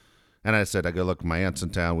you." And I said, "I go, look, my aunt's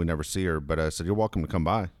in town. We never see her, but I said, you're welcome to come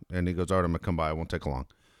by." And he goes, "All right, I'm gonna come by. It won't take long."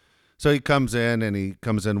 So he comes in,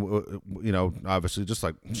 obviously just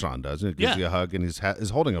like Sean does. And he gives you a hug, and he's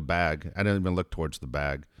holding a bag. I didn't even look towards the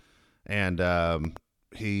bag. And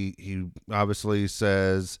he obviously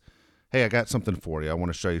says, "Hey, I got something for you. I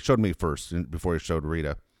want to show you." He showed me first before he showed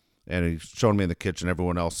Rita. And he showed me in the kitchen.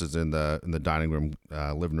 Everyone else is in the dining room,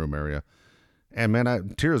 living room area. And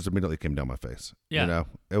man, tears immediately came down my face. Yeah.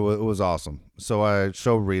 It was awesome. So I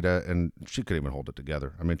showed Rita, and she couldn't even hold it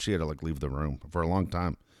together. I mean, she had to leave the room for a long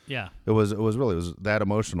time. Yeah. It was that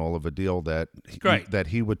emotional of a deal that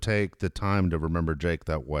he would take the time to remember Jake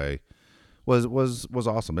that way was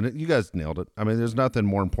awesome. And you guys nailed it. I mean, there's nothing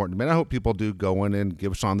more important. Man, I hope people do go in and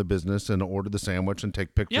give Sean the business and order the sandwich and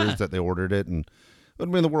take pictures that they ordered it, and it would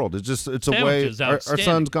mean the world. It's a way. Our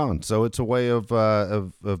son's gone, so it's a way of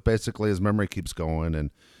basically his memory keeps going, and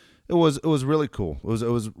it was really cool. It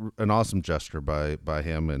was an awesome gesture by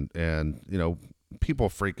him, and people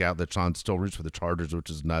freak out that Sean still roots for the Chargers, which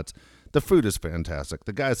is nuts. The food is fantastic.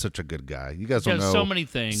 The guy's such a good guy. You guys don't know so many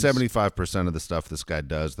things. 75% of the stuff this guy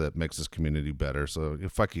does that makes his community better. So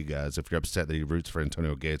fuck you guys if you're upset that he roots for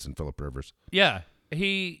Antonio Gates and Phillip Rivers. Yeah,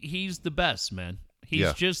 he's the best, man.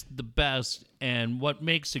 He's just the best, and what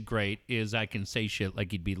makes it great is I can say shit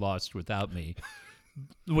like he'd be lost without me,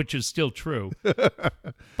 which is still true.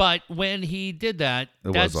 But when he did that,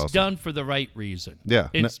 that's awesome. Done for the right reason. Yeah.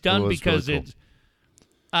 It's done because really cool. it's...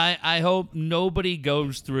 I hope nobody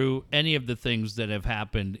goes through any of the things that have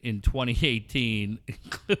happened in 2018,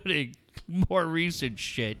 including more recent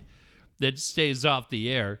shit that stays off the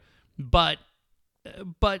air. But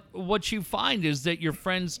what you find is that your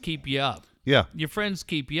friends keep you up. Yeah. Your friends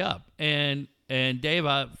keep you up. And Dave,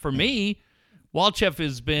 for me, Walchef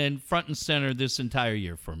has been front and center this entire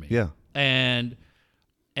year for me. Yeah. And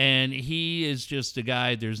he is just a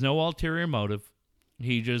guy, there's no ulterior motive.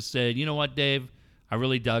 He just said, you know what, Dave? I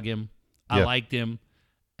really dug him. I liked him.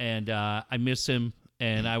 And I miss him.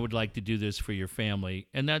 And I would like to do this for your family.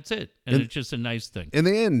 And that's it. And it's just a nice thing. In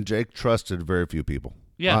the end, Jake trusted very few people.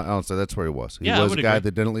 Yeah. Honestly, that's where he was. He was a guy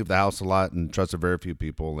that didn't leave the house a lot and trusted very few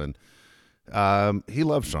people. And he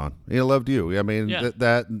loved Sean. He loved you. I mean,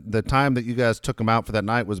 that the time that you guys took him out for that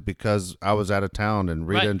night was because I was out of town and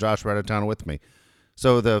Rita and Josh were out of town with me.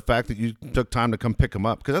 So the fact that you took time to come pick him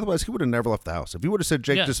up, because otherwise he would have never left the house. If you would have said,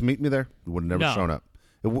 "Jake, just meet me there," he would have never shown up.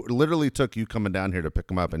 It literally took you coming down here to pick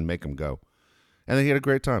him up and make him go. And then he had a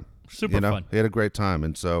great time. Super fun. He had a great time.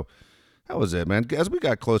 And so that was it, man. As we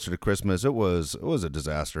got closer to Christmas, it was a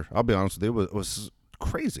disaster. I'll be honest with you. It was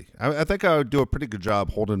crazy. I think I would do a pretty good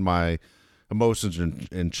job holding my emotions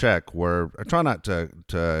in check, where I try not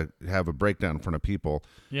to have a breakdown in front of people.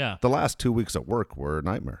 Yeah. The last 2 weeks at work were a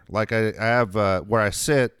nightmare. Like I have where I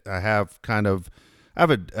sit, I have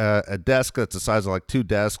a desk that's the size of like two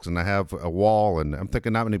desks, and I have a wall, and I'm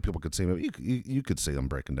thinking not many people could see me. You could see them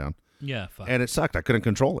breaking down. Yeah, fuck. And it sucked. I couldn't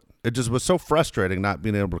control it. It just was so frustrating not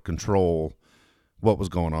being able to control what was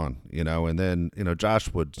going on, And then,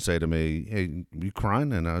 Josh would say to me, "Hey, you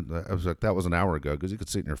crying?" And I was like, "That was an hour ago," because you could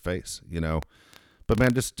see it in your face, But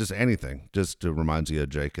man, just anything, just reminds you of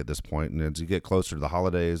Jake at this point. And as you get closer to the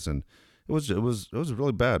holidays, and it was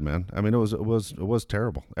really bad, man. I mean, it was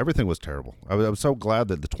terrible. Everything was terrible. I was so glad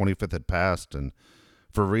that the 25th had passed, and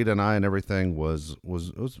for Rita and I and everything was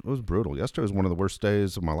brutal. Yesterday was one of the worst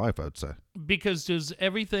days of my life, I'd say. Because there's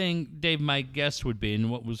everything, Dave, my guess would be,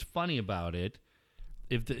 and what was funny about it,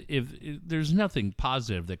 if there's nothing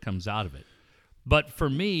positive that comes out of it. But for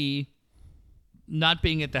me, not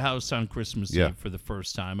being at the house on Christmas Eve for the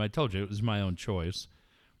first time, I told you it was my own choice.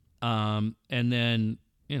 And then,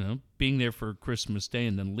 being there for Christmas Day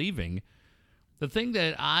and then leaving, the thing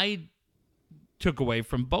that I took away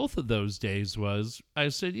from both of those days was I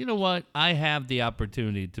said, you know what? I have the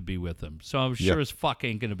opportunity to be with him. So I'm sure as fuck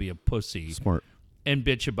ain't going to be a pussy. Smart. And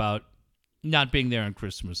bitch about not being there on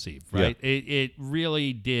Christmas Eve, right? Yeah. It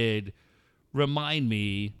really did remind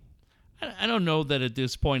me. I don't know that at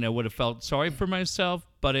this point I would have felt sorry for myself,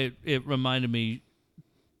 but it reminded me,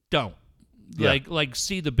 don't Yeah. Like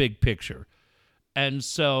see the big picture. And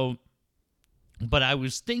so, but I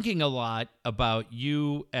was thinking a lot about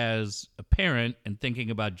you as a parent and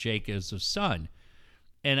thinking about Jake as a son.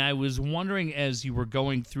 And I was wondering as you were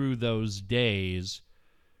going through those days,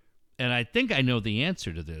 and I think I know the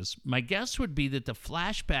answer to this, my guess would be that the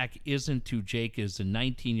flashback isn't to Jake as a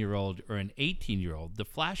 19-year-old or an 18-year-old. The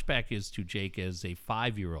flashback is to Jake as a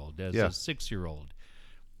 5-year-old, as a 6-year-old,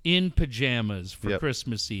 in pajamas for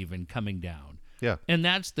Christmas Eve and coming down. Yeah. And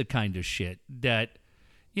that's the kind of shit that,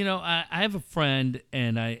 I have a friend,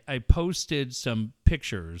 and I posted some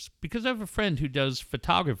pictures because I have a friend who does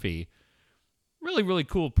photography. Really, really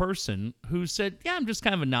cool person who said, yeah, I'm just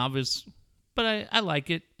kind of a novice, but I like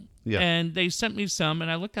it. Yeah. And they sent me some, and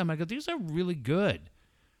I looked at them. I go, these are really good.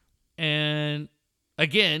 And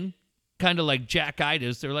again, kind of like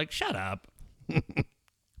Jack-itis, they're like, shut up.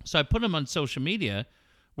 So I put them on social media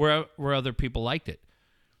where other people liked it.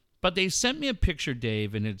 But they sent me a picture,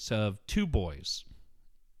 Dave, and it's of two boys.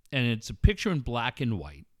 And it's a picture in black and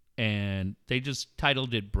white. And they just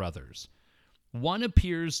titled it Brothers. One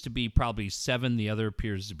appears to be probably 7. The other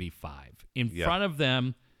appears to be 5. In front of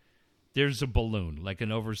them, there's a balloon, like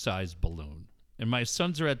an oversized balloon. And my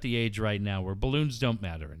sons are at the age right now where balloons don't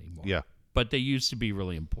matter anymore. Yeah. But they used to be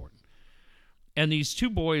really important. And these two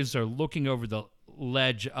boys are looking over the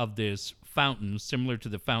ledge of this fountain, similar to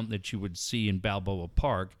the fountain that you would see in Balboa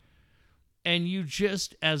Park. And you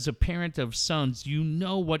just, as a parent of sons, you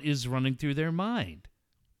know what is running through their mind.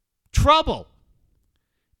 Trouble.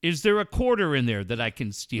 Is there a quarter in there that I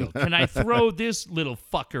can steal? Can I throw this little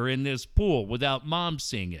fucker in this pool without mom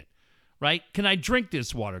seeing it? Right? Can I drink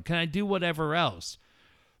this water? Can I do whatever else?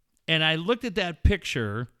 And I looked at that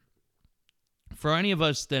picture for any of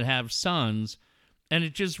us that have sons, and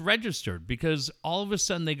it just registered because all of a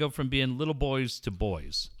sudden they go from being little boys to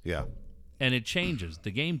boys. Yeah. And it changes. The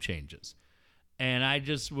game changes. And I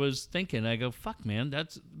just was thinking, I go, fuck, man.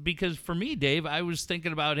 That's because for me, Dave, I was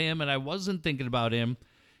thinking about him, and I wasn't thinking about him.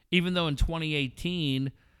 Even though in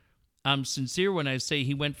 2018, I'm sincere when I say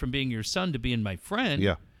he went from being your son to being my friend.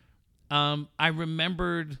 Yeah. I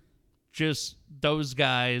remembered just those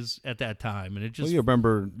guys at that time, and it just Well, you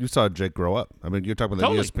remember, you saw Jake grow up. I mean, you're talking about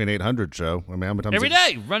Totally. the ESPN 800 show. I mean, how many times every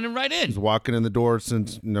day running right he's in. walking in the door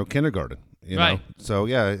since kindergarten. You Right. know, so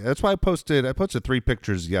yeah, that's why I posted 3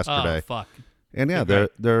 pictures yesterday. Oh fuck! And yeah, They're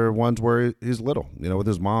they're ones where he's little, with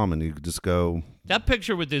his mom, and you could just go. That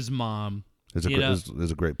picture with his mom Is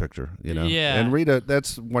a great picture, Yeah. And Rita,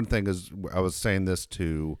 that's one thing. Is I was saying this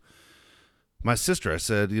to my sister. I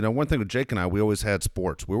said, one thing with Jake and I, we always had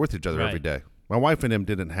sports. We were with each other every day. My wife and him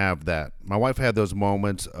didn't have that. My wife had those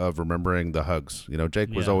moments of remembering the hugs.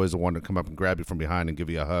 Jake was always the one to come up and grab you from behind and give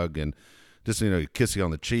you a hug and just kiss you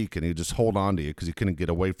on the cheek, and he'd just hold on to you because he couldn't get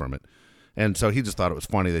away from it. And so he just thought it was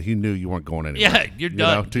funny that he knew you weren't going anywhere. Yeah, you're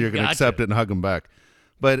done. Till you're going to accept it and hug him back.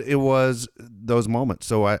 But it was those moments.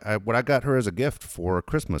 So what I got her as a gift for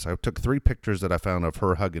Christmas, I took 3 pictures that I found of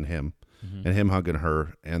her hugging him and him hugging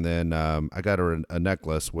her. And then I got her a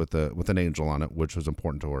necklace with an angel on it, which was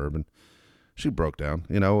important to her. And she broke down.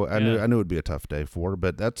 I knew it would be a tough day for her,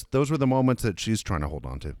 but those were the moments that she's trying to hold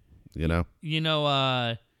on to, Yeah,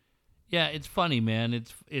 it's funny, man.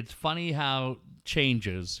 It's funny how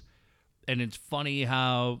changes, and it's funny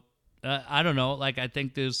how, I don't know, like I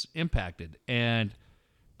think this impacted. And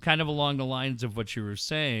kind of along the lines of what you were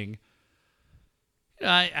saying,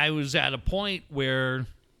 I was at a point where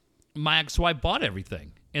my ex-wife bought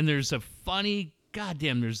everything. And there's the funniest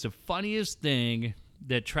thing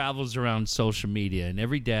that travels around social media, and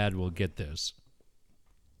every dad will get this.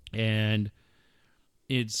 And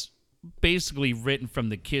it's basically written from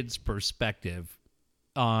the kid's perspective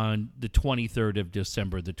on the 23rd of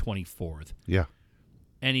December, the 24th. Yeah.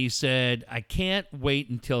 And he said, I can't wait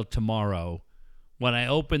until tomorrow when I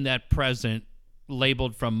open that present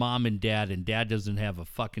labeled from mom and dad doesn't have a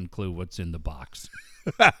fucking clue what's in the box.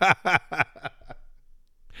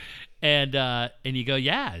 And you go,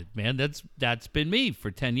 yeah, man, that's been me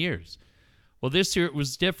for 10 years. Well, this year it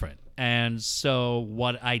was different. And so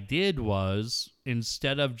what I did was,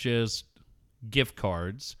 instead of just gift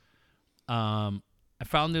cards, I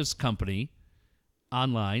found this company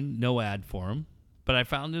online, no ad for them, but I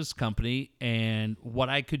found this company, and what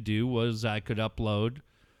I could do was I could upload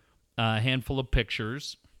a handful of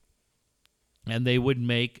pictures, and they would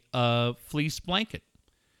make a fleece blanket.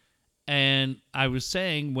 And I was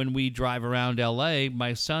saying, when we drive around L.A.,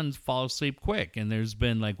 my sons fall asleep quick, and there's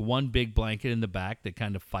been like one big blanket in the back that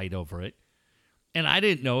kind of fight over it. And I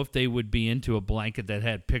didn't know if they would be into a blanket that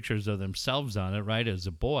had pictures of themselves on it, right, as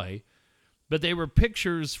a boy. But they were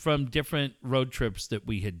pictures from different road trips that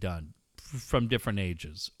we had done. from different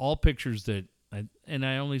ages, all pictures that, and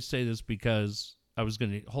I only say this because I was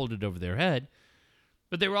going to hold it over their head,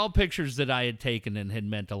 but they were all pictures that I had taken and had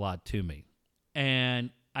meant a lot to me.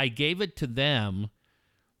 And I gave it to them,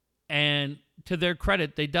 and to their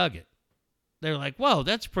credit, they dug it. They're like, whoa,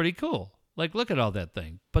 that's pretty cool. Like, look at all that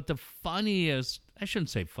thing. But the funniest, I shouldn't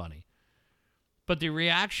say funny, but the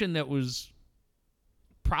reaction that was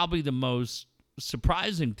probably the most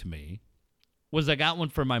surprising to me was I got one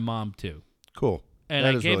for my mom, too. Cool. And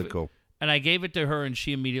that is really cool. And I gave it to her, and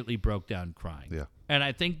she immediately broke down crying. Yeah. And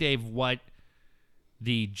I think, Dave, what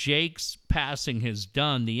the Jake's passing has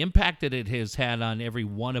done, the impact that it has had on every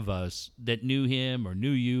one of us that knew him or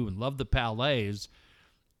knew you and loved the Palais,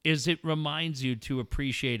 is it reminds you to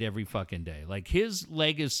appreciate every fucking day. Like, his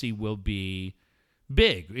legacy will be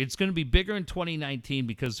big. It's going to be bigger in 2019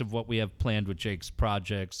 because of what we have planned with Jake's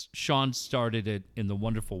projects. Sean started it in the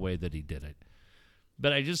wonderful way that he did it.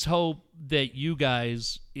 But I just hope that you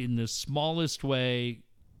guys, in the smallest way,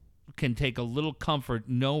 can take a little comfort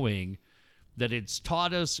knowing that it's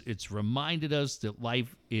taught us, it's reminded us that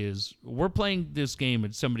life is, we're playing this game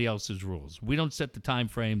at somebody else's rules. We don't set the time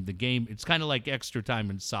frame. The game, it's kind of like extra time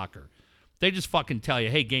in soccer. They just fucking tell you,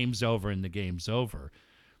 hey, game's over, and the game's over.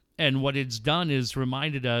 And what it's done is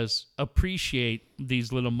reminded us, appreciate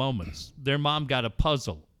these little moments. Their mom got a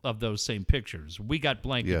puzzle of those same pictures. We got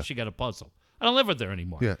blankets. Yeah. She got a puzzle. I don't live with her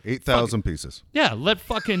anymore. Yeah, 8,000 pieces. Yeah, let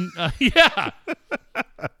fucking, yeah.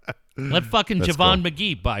 Let fucking That's Javon cool.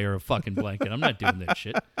 McGee buy her a fucking blanket. I'm not doing that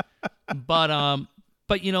shit.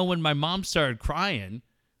 But you know, when my mom started crying,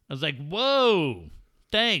 I was like, whoa,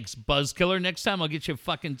 thanks, Buzzkiller. Next time I'll get you a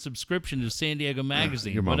fucking subscription to San Diego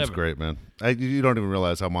Magazine. Your mom's whatever. great, man. You don't even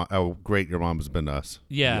realize how great your mom has been to us.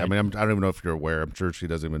 Yeah. I mean, I don't even know if you're aware. I'm sure she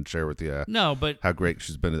doesn't even share with you No, but how great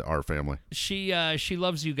she's been to our family. she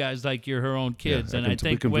loves you guys like you're her own kids. Yeah, And I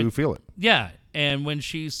think we feel it. yeah, and when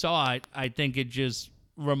she saw it, I think it just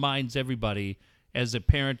reminds everybody as a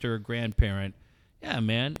parent or a grandparent, yeah,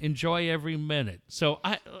 man, enjoy every minute. So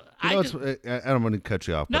I don't want to cut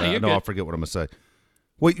you off, No, but I you're know good. I'll forget what I'm going to say.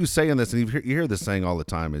 What you say in this, and you hear this saying all the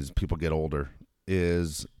time, is people get older,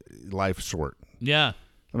 is life's short. yeah.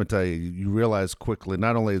 Let me tell you, you realize quickly,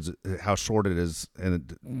 not only is it how short it is,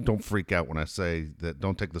 and don't freak out when I say that,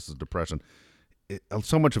 don't take this as depression.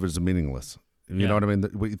 So much of it is meaningless. You know what I mean?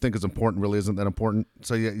 What you think is important really isn't that important.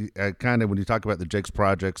 So yeah, kind of when you talk about the Jake's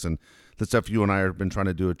projects and the stuff you and I have been trying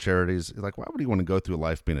to do with charities, you're like, why would you want to go through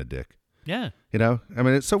life being a dick? Yeah. You know? I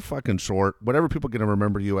mean, it's so fucking short. Whatever people are going to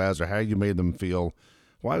remember you as or how you made them feel,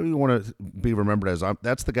 why do you want to be remembered as,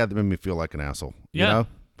 that's the guy that made me feel like an asshole. Yeah. You know?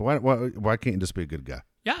 But why can't you just be a good guy?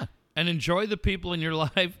 Yeah. And enjoy the people in your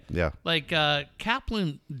life. Yeah. Like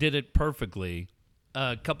Kaplan did it perfectly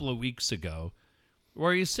a couple of weeks ago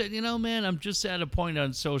where he said, you know, man, I'm just at a point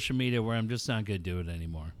on social media where I'm just not going to do it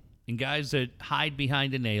anymore. And guys that hide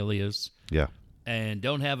behind an alias Yeah. and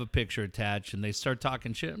don't have a picture attached and they start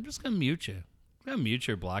talking shit, I'm just going to mute you. I'm going to mute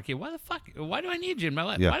you or block you. Why the fuck? Why do I need you in my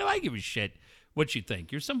life? Yeah. Why do I give a shit what you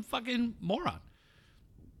think? You're some fucking moron.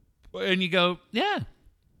 And you go, yeah,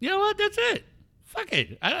 you know what? That's it. Fuck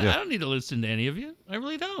it. I don't need to listen to any of you. I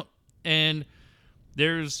really don't. And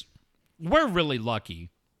we're really lucky,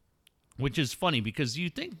 which is funny because you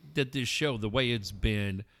think that this show, the way it's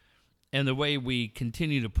been and the way we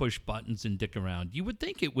continue to push buttons and dick around, you would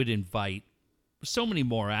think it would invite so many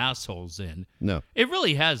more assholes in. No. It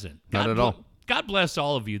really hasn't. Not at all. God bless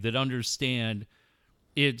all of you that understand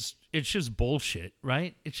it's just bullshit,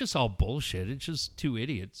 right? It's just all bullshit. It's just two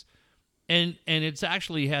idiots. And it's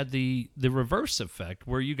actually had the reverse effect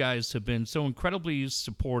where you guys have been so incredibly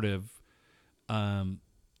supportive.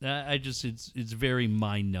 It's very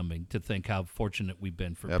mind-numbing to think how fortunate we've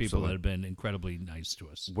been for people Absolutely. that have been incredibly nice to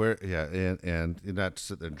us. And not to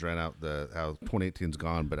sit there and drown out how 2018's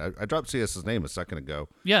gone, but I dropped CS's name a second ago.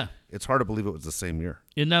 Yeah. It's hard to believe it was the same year.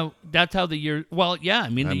 You know, that's how the year, well, yeah, I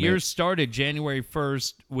mean, the year started January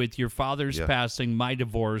 1st with your father's passing, my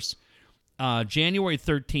divorce. January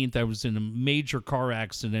 13th, I was in a major car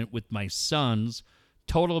accident with my sons,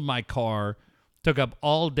 totaled my car, took up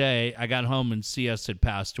all day. I got home and CS had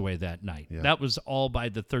passed away that night. Yeah. That was all by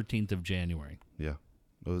the 13th of January. Yeah.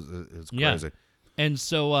 It's crazy. Yeah. And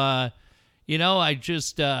so, I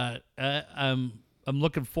just, I'm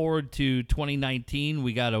looking forward to 2019.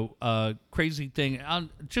 We got a crazy thing.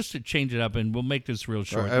 Just to change it up, and we'll make this real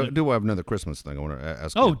short. I do have another Christmas thing I want to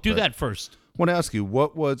ask you. Oh, do that first. I want to ask you,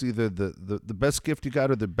 what was either the best gift you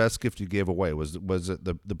got or the best gift you gave away? Was it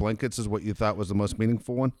the blankets is what you thought was the most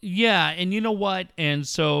meaningful one? Yeah, and you know what? And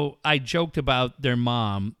so I joked about their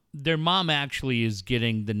mom. Their mom actually is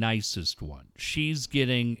getting the nicest one. She's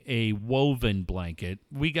getting a woven blanket.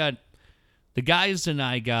 We got The guys and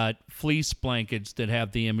I got fleece blankets that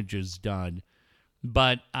have the images done,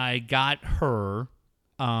 but I got her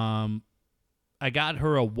a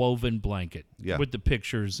woven blanket with the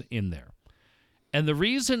pictures in there. And the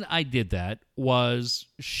reason I did that was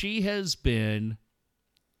she has been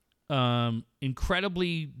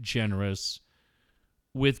incredibly generous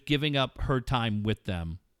with giving up her time with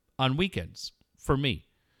them on weekends for me.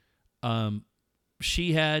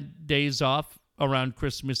 She had days off around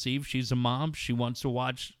Christmas Eve. She's a mom. She wants to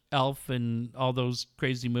watch Elf and all those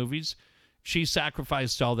crazy movies. She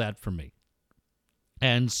sacrificed all that for me.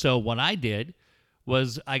 And so what I did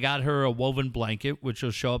was I got her a woven blanket, which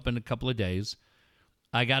will show up in a couple of days.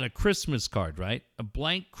 I got a Christmas card, right? A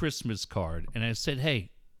blank Christmas card. And I said,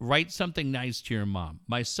 hey, write something nice to your mom.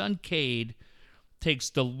 My son, Cade, takes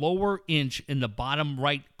the lower inch in the bottom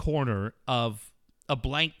right corner of a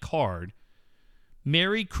blank card.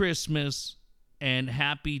 Merry Christmas and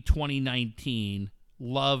happy 2019.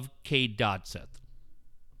 Love, Cade Dotseth.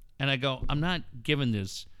 And I go, I'm not giving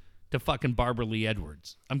this to fucking Barbara Lee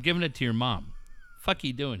Edwards. I'm giving it to your mom. Fuck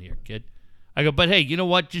you doing here, kid? I go, but hey, you know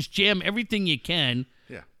what? Just jam everything you can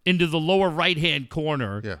into the lower right-hand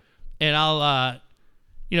corner. Yeah. And I'll,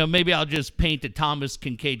 maybe I'll just paint the Thomas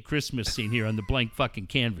Kincaid Christmas scene here on the blank fucking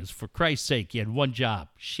canvas. For Christ's sake, you had one job.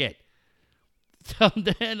 Shit. So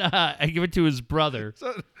then I give it to his brother.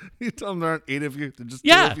 So you tell him there aren't 8 of you? There's just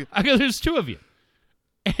 2 of you? I go, there's 2 of you.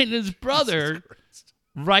 And his brother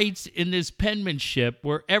writes in this penmanship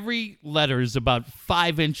where every letter is about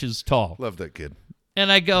 5 inches tall. Love that kid.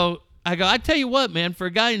 And I go, I tell you what, man, for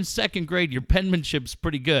a guy in 2nd grade, your penmanship's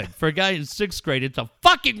pretty good. For a guy in 6th grade, it's a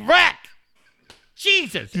fucking wreck.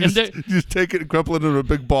 Jesus. You just take it and crumple it into a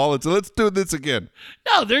big ball and say, let's do this again.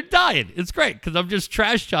 No, they're dying. It's great because I'm just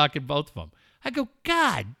trash talking both of them. I go,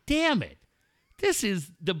 God damn it.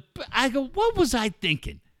 I go, what was I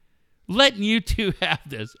thinking? Letting you 2 have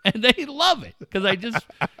this. And they love it because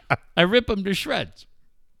I rip them to shreds.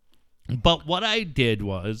 But what I did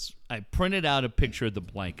was I printed out a picture of the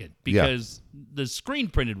blanket because the screen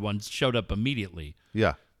printed ones showed up immediately.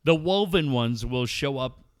 Yeah. The woven ones will show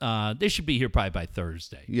up. They should be here probably by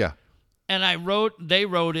Thursday. Yeah. And they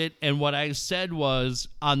wrote it. And what I said was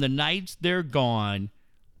on the nights they're gone,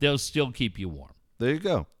 they'll still keep you warm. There you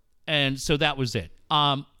go. And so that was it.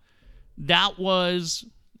 That was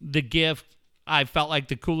the gift. I felt like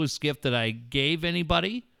the coolest gift that I gave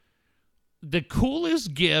anybody. The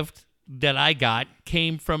coolest gift that I got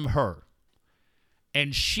came from her.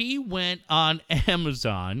 And she went on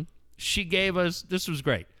Amazon. She gave us, this was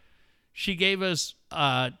great. She gave us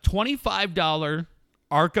a $25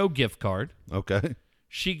 Arco gift card. Okay.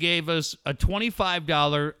 She gave us a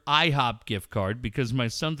 $25 IHOP gift card because my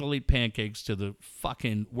sons will eat pancakes till the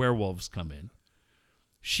fucking werewolves come in.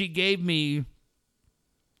 She gave me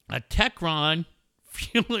a Techron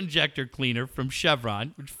fuel injector cleaner from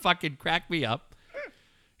Chevron, which fucking cracked me up.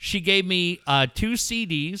 She gave me 2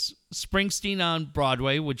 CDs, Springsteen on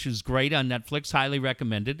Broadway, which is great on Netflix, highly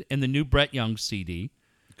recommended, and the new Brett Young CD.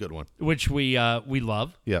 Good one. Which we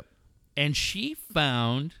love. Yep. And she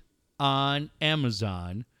found on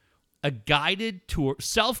Amazon a guided tour,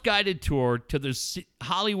 self-guided tour to the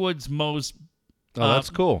Hollywood's most that's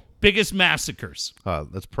cool. biggest massacres.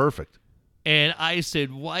 That's perfect. And I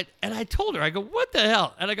said, what? And I told her, I go, what the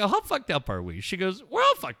hell? And I go, how fucked up are we? She goes, we're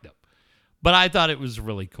all fucked up. But I thought it was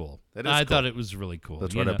really cool. I thought it was really cool.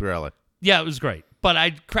 That's right up your alley. Yeah, it was great. But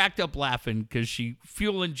I cracked up laughing because she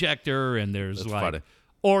fuel injector and there's funny.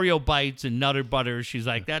 Oreo bites and Nutter Butter. She's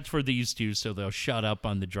like, that's for these 2, so they'll shut up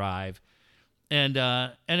on the drive. And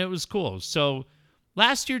it was cool. So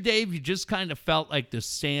last year, Dave, you just kind of felt like the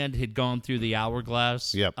sand had gone through the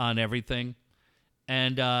hourglass on everything.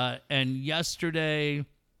 And yesterday,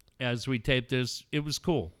 as we taped this, it was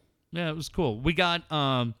cool. Yeah, it was cool. We got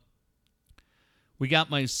my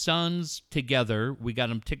sons together. We got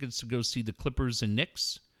them tickets to go see the Clippers and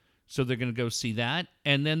Knicks. So they're going to go see that.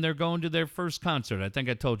 And then they're going to their first concert. I think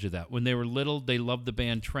I told you that. When they were little, they loved the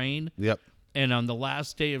band Train. Yep. And on the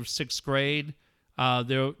last day of 6th grade,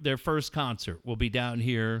 their first concert will be down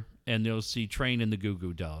here, and they'll see Train and the Goo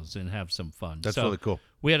Goo Dolls and have some fun. That's really cool.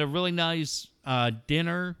 We had a really nice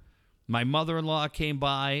dinner. My mother-in-law came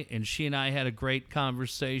by, and she and I had a great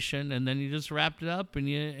conversation. And then you just wrapped it up, and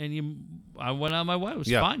I went on my way. It was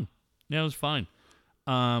fine. Yeah, it was fine.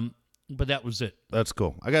 But that was it. That's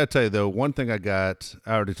cool. I got to tell you, though, one thing I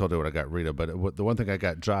already told you what I got Rita, but the one thing I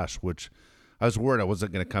got Josh, which I was worried I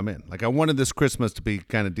wasn't going to come in. Like, I wanted this Christmas to be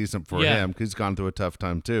kind of decent for him because he's gone through a tough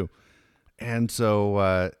time, too. And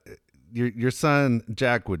so your son,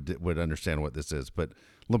 Jack, would understand what this is. But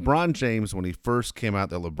LeBron James, when he first came out,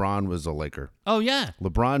 that LeBron was a Laker. Oh, yeah.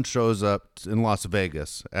 LeBron shows up in Las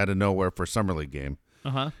Vegas out of nowhere for a Summer League game.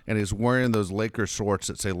 Uh-huh. And he's wearing those Lakers shorts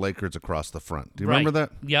that say Lakers across the front. Do you remember that?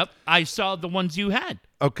 Yep. I saw the ones you had.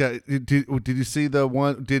 Okay. Did you see the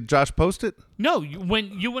one? Did Josh post it? No,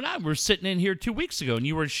 when you and I were sitting in here 2 weeks ago, and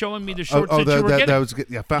you were showing me the shorts that you were getting. That was good.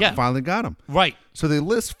 Yeah, finally got them. Right. So they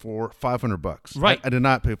list for $500. Right. I did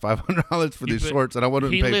not pay $500 for these shorts, and I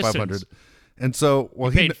wouldn't pay $500. And so, well,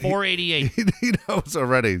 he paid $488. He knows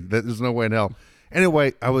already that there's no way in hell.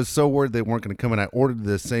 Anyway, I was so worried they weren't going to come, and I ordered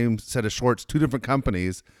the same set of shorts, 2 different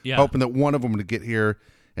companies, hoping that one of them would get here.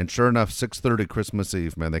 And sure enough, 6:30 Christmas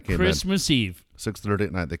Eve, man, they came in. Christmas Eve. 6:30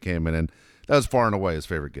 at night they came in, and that was far and away his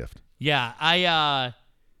favorite gift. Yeah,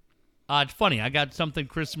 it's funny. I got something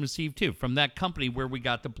Christmas Eve, too, from that company where we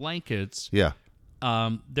got the blankets. Yeah.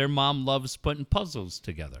 Their mom loves putting puzzles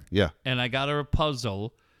together. Yeah. And I got her a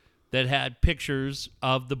puzzle that had pictures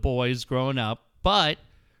of the boys growing up, but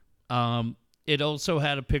it also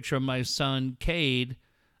had a picture of my son, Cade.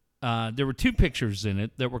 There were 2 pictures in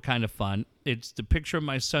it that were kind of fun. It's the picture of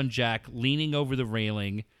my son, Jack, leaning over the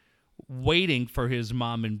railing, waiting for his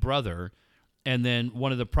mom and brother. And then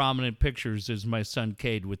one of the prominent pictures is my son,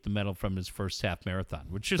 Cade, with the medal from his first half marathon,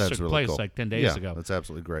 which just took place cool. like 10 days ago. That's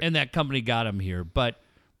absolutely great. And that company got him here. But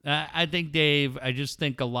I think, Dave, I just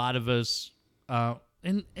think a lot of us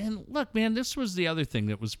and look, man, this was the other thing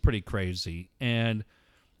that was pretty crazy. And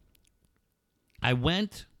I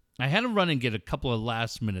had to run and get a couple of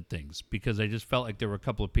last-minute things because I just felt like there were a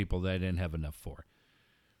couple of people that I didn't have enough for.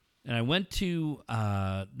 And I went to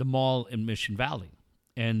the mall in Mission Valley,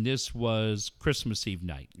 and this was Christmas Eve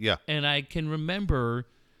night. Yeah. And I can remember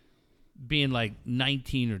being like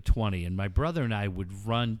 19 or 20, and my brother and I would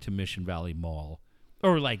run to Mission Valley Mall,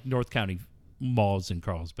 or like North County malls in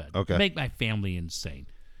Carlsbad. Okay. Make my family insane.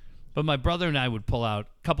 But my brother and I would pull out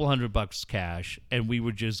a couple $100 cash, and we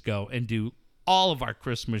would just go and do all of our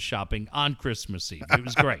Christmas shopping on Christmas Eve. It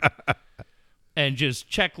was great. And just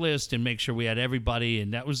checklist and make sure we had everybody,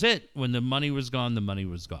 and that was it. When the money was gone, the money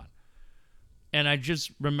was gone. And I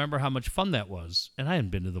just remember how much fun that was. And I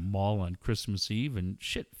hadn't been to the mall on Christmas Eve in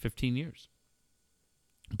 15 years.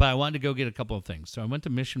 But I wanted to go get a couple of things. So I went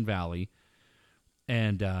to Mission Valley,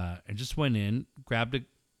 and I just went in, grabbed a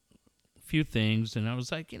few things, and I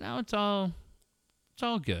was like, it's all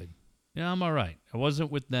good. I'm all right. I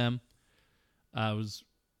wasn't with them. I was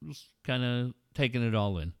kind of taking it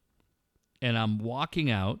all in. And I'm walking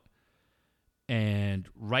out, and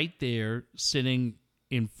right there, sitting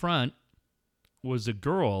in front, was a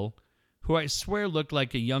girl who I swear looked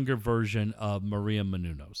like a younger version of Maria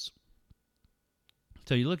Menounos.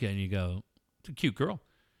 So you look at it and you go, it's a cute girl.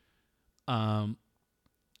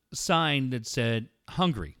 Sign that said,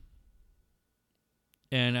 hungry.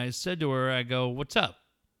 And I said to her, I go, what's up?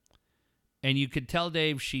 And you could tell,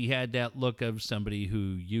 Dave, she had that look of somebody who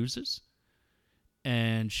uses.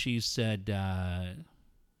 And she said, I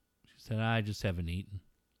just haven't eaten.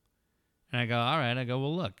 And I go, all right. I go,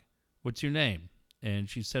 well, look, what's your name? And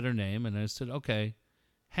she said her name. And I said, okay,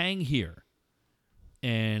 hang here.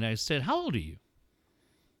 And I said, how old are you?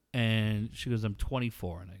 And she goes, I'm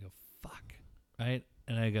 24. And I go, fuck. Right?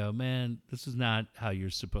 And I go, man, this is not how you're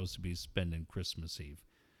supposed to be spending Christmas Eve.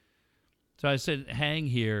 So I said, hang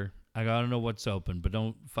here. I go, I don't know what's open, but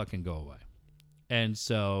don't fucking go away. And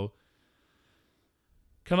so,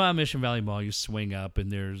 come on, Mission Valley Mall, you swing up, and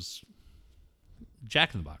there's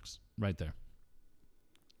Jack in the Box right there.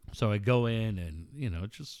 So I go in, and,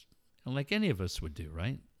 just like any of us would do,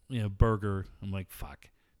 right? Burger. I'm like, fuck.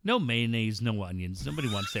 No mayonnaise, no onions. Nobody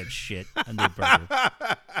wants that shit on their burger.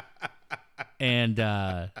 And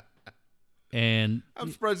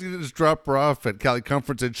I'm surprised you didn't just drop her off at Cali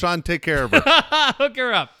Conference and Sean, take care of her. Hook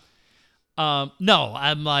her up. No,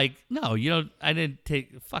 I'm like, no, I didn't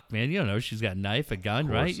take, fuck, man, you don't know, she's got a knife, a gun,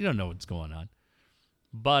 right? You don't know what's going on.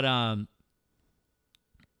 But,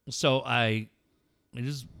 so I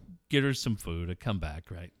just get her some food, I come back,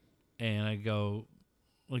 right? And I go,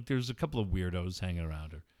 like, there's a couple of weirdos hanging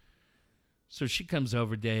around her. So she comes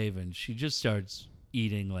over, Dave, and she just starts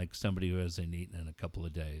eating like somebody who hasn't eaten in a couple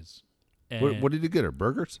of days. And what did you get her,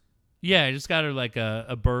 burgers? Yeah, I just got her like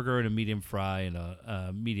a burger and a medium fry and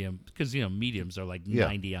a medium, because, mediums are like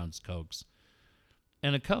 90-ounce Cokes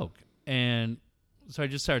and a Coke. And so I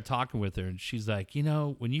just started talking with her, and she's like,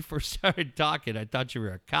 when you first started talking, I thought you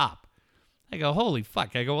were a cop. I go, holy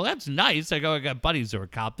fuck. I go, well, that's nice. I go, I got buddies who are a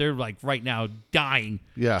cop. They're like right now dying.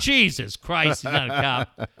 Yeah. Jesus Christ, he's not a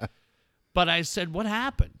cop. But I said, what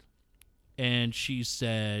happened? And she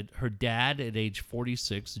said her dad at age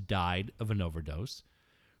 46 died of an overdose.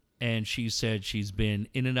 And she said she's been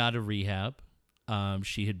in and out of rehab.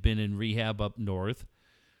 She had been in rehab up north,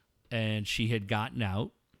 and she had gotten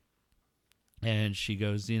out. And she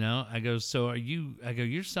goes, I go, so are you? I go,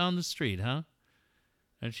 you're still on the street, huh?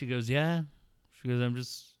 And she goes, yeah. She goes, I'm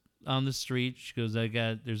just on the street. She goes,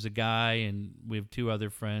 there's a guy, and we have 2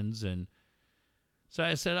 other friends. And so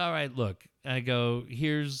I said, all right, look. I go,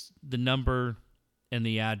 here's the number and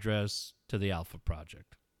the address to the Alpha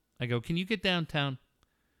Project. I go, can you get downtown?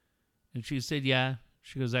 And she said, yeah.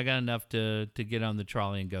 She goes, I got enough to get on the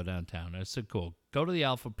trolley and go downtown. I said, cool. Go to the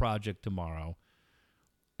Alpha Project tomorrow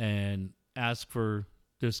and ask for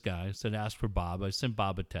this guy. I said, ask for Bob. I sent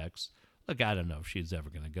Bob a text. Look, I don't know if she's ever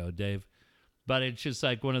going to go, Dave. But it's just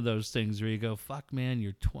like one of those things where you go, fuck, man,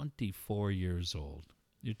 you're 24 years old.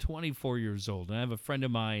 You're 24 years old. And I have a friend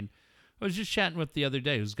of mine I was just chatting with the other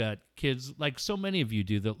day who's got kids, like so many of you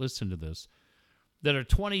do that listen to this, that are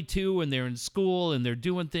 22 and they're in school and they're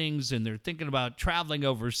doing things and they're thinking about traveling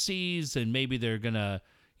overseas and maybe they're going to,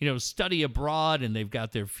 study abroad and they've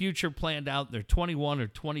got their future planned out. They're 21 or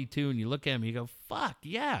 22 and you look at them and you go, fuck,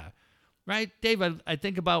 yeah. Right? Dave, I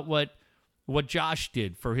think about what Josh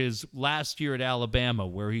did for his last year at Alabama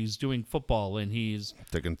where he's doing football and he's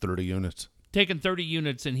taking 30 units.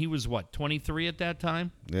 And he was, 23 at that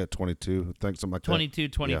time? Yeah, 22. I think something like 22,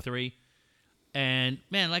 23. Yeah. And,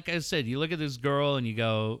 man, like I said, you look at this girl and you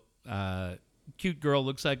go, cute girl,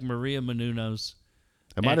 looks like Maria Menounos.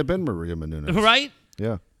 It might have been Maria Menounos. Right?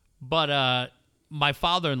 Yeah. But my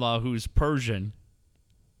father-in-law, who's Persian,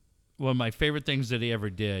 one of my favorite things that he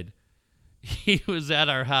ever did, he was at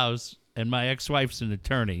our house, and my ex-wife's an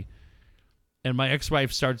attorney. And my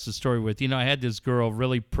ex-wife starts the story with, I had this girl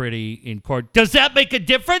really pretty in court. Does that make a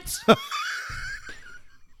difference? Fuck.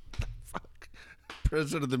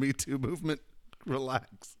 President of the Me Too movement.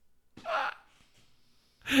 Relax.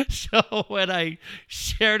 So when I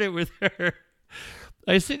shared it with her,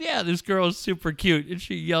 I said, yeah, this girl is super cute. And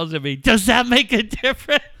she yells at me, does that make a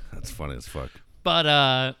difference? That's funny as fuck.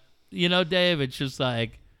 But, Dave, it's just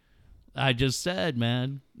like, I just said,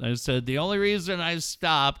 man. I said, the only reason I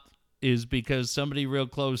stopped is because somebody real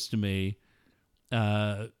close to me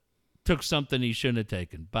took something he shouldn't have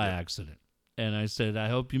taken by accident. And I said, I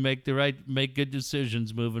hope you make good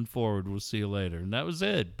decisions moving forward. We'll see you later. And that was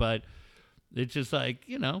it. But it's just like,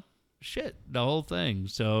 shit, the whole thing.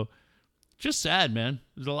 So just sad, man.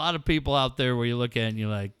 There's a lot of people out there where you look at and you're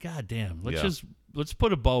like, God damn, let's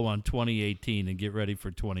put a bow on 2018 and get ready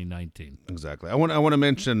for 2019. Exactly. I want to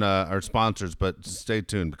mention our sponsors, but stay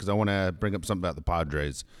tuned because I want to bring up something about the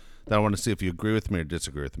Padres that I want to see if you agree with me or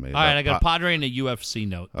disagree with me. All right, I got a Padre and a UFC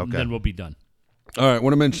note, and then we'll be done. All right, I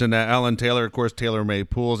want to mention Alan Taylor, of course, Taylor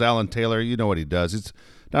Made Pools. Alan Taylor, you know what he does. He's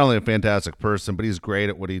not only a fantastic person, but he's great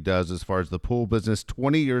at what he does as far as the pool business.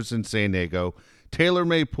 20 years in San Diego. Taylor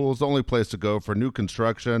Made Pools, the only place to go for new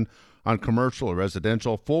construction on commercial or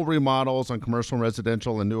residential, full remodels on commercial and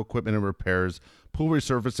residential, and new equipment and repairs, pool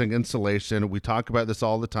resurfacing, installation. We talk about this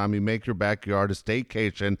all the time. You make your backyard a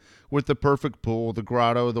staycation with the perfect pool, the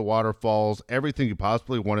grotto, the waterfalls, everything you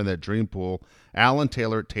possibly want in that dream pool. Alan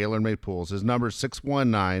Taylor at Taylor Made Pools. His number is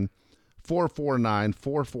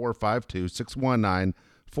 619-449-4452,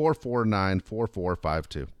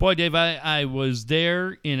 619-449-4452. Boy, Dave, I was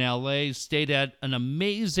there in L.A., stayed at an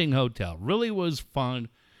amazing hotel. Really was fun.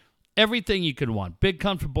 Everything you could want. Big,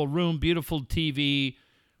 comfortable room, beautiful TV.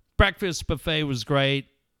 Breakfast buffet was great.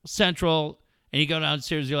 Central. And you go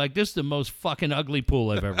downstairs, you're like, this is the most fucking ugly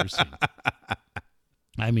pool I've ever seen.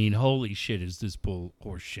 I mean, holy shit, is this pool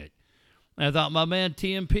horse shit. And I thought, my man,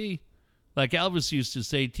 TMP. Like Elvis used to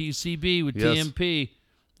say, TCB with TMP.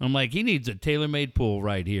 I'm like, he needs a tailor-made pool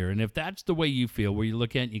right here. And if that's the way you feel, where you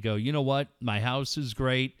look at it and you go, you know what? My house is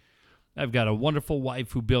great. I've got a wonderful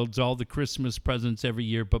wife who builds all the Christmas presents every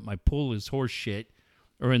year, but my pool is horse shit.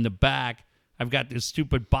 Or in the back, I've got this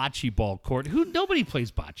stupid bocce ball court. Nobody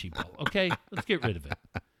plays bocce ball, okay? Let's get rid of it.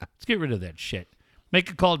 Let's get rid of that shit.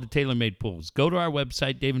 Make a call to Taylor Made Pools. Go to our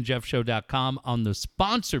website, daveandjeffshow.com. On the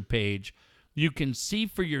sponsor page, you can see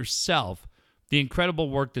for yourself the incredible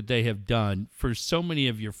work that they have done for so many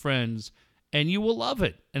of your friends, and you will love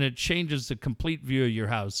it. And it changes the complete view of your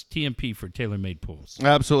house. TMP for Taylor Made Pools.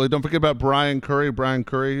 Absolutely. Don't forget about Brian Curry. Brian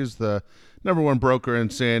Curry is the #1 broker in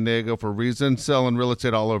San Diego for a reason, selling real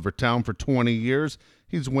estate all over town for 20 years.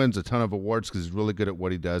 He wins a ton of awards because he's really good at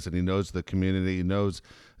what he does, and he knows the community. He knows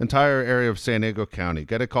the entire area of San Diego County.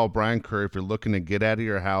 Got to call Brian Curry if you're looking to get out of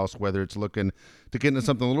your house, whether it's looking to get into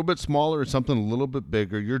something a little bit smaller or something a little bit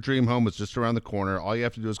bigger. Your dream home is just around the corner. All you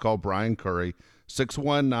have to do is call Brian Curry,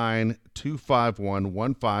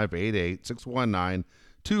 619-251-1588,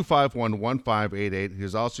 251-1588.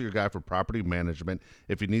 He's also your guy for property management.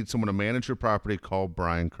 If you need someone to manage your property, call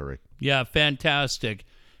Brian Curry. Yeah, fantastic.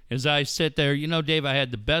 As I sit there, Dave, I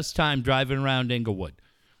had the best time driving around Inglewood.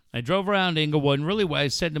 I drove around Inglewood, and really what I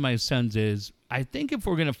said to my sons is, I think if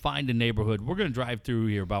we're going to find a neighborhood, we're going to drive through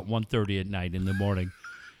here about 1:30 at night in the morning.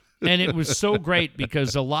 And it was so great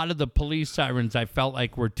because a lot of the police sirens I felt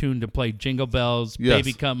like were tuned to play Jingle Bells, Yes.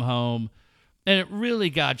 Baby Come Home. And it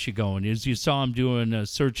really got you going. As you saw him doing a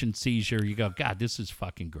search and seizure, you go, God, this is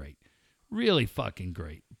fucking great. Really fucking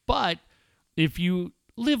great. But if you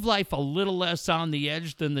live life a little less on the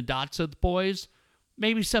edge than the Dotseth boys,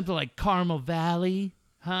 maybe something like Carmel Valley,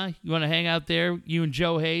 huh? You want to hang out there, you and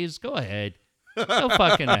Joe Hayes? Go ahead. Go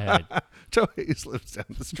fucking ahead. Joe Hayes lives down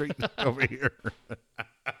the street over here.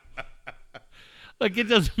 Like, it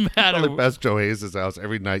doesn't matter. Probably past Joe Hayes' house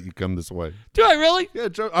every night you come this way. Do I really? Yeah,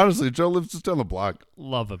 Joe. Honestly, Joe lives just down the block.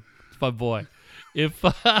 Love him. It's my boy. If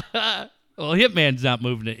well, Hitman's not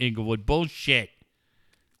moving to Inglewood. Bullshit.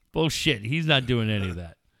 He's not doing any of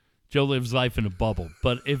that. Joe lives life in a bubble.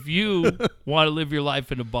 But if you want to live your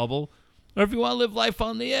life in a bubble, or if you want to live life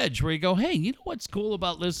on the edge, where you go, hey, you know what's cool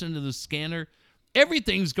about listening to the Scanner?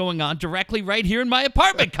 Everything's going on directly right here in my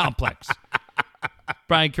apartment complex.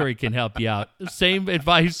 Brian Curry can help you out. Same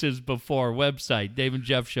advice as before. Website,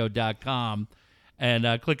 daveandjeffshow.com.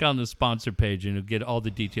 And click on the sponsor page, and you'll get all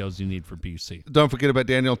the details you need for BC. Don't forget about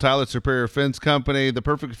Daniel Tyler, Superior Fence Company, the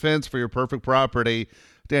perfect fence for your perfect property.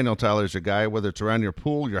 Daniel Tyler's your guy, whether it's around your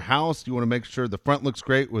pool, your house. You want to make sure the front looks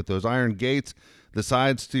great with those iron gates. The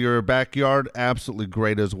sides to your backyard, absolutely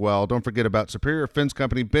great as well. Don't forget about Superior Fence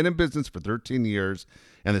Company, been in business for 13 years,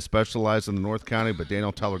 and they specialize in the North County, but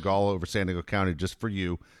Daniel Tyler Gall over San Diego County just for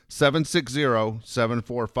you.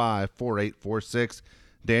 760-745-4846.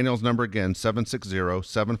 Daniel's number again,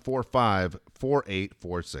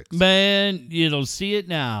 760-745-4846. Man, you'll see it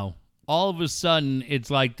now. All of a sudden,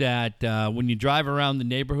 it's like that when you drive around the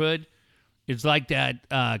neighborhood, it's like that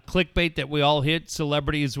clickbait that we all hit,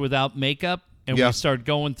 celebrities without makeup, and we start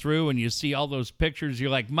going through and you see all those pictures.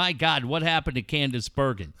 You're like, my God, what happened to Candace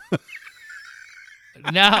Bergen?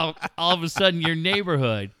 Now, all of a sudden, your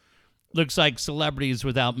neighborhood looks like celebrities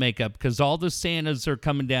without makeup because all the Santas are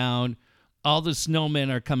coming down. All the snowmen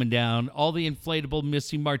are coming down. All the inflatable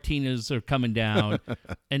Missy Martinez are coming down.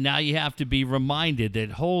 And now you have to be reminded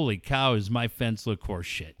that, holy cow, does my fence look horse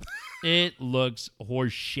shit. It looks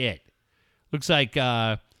horse shit. Looks like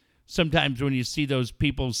sometimes when you see those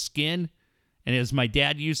people's skin, and as my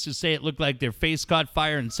dad used to say, it looked like their face caught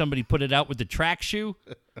fire and somebody put it out with a track shoe.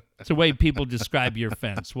 It's the way people describe your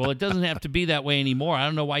fence. Well, it doesn't have to be that way anymore. I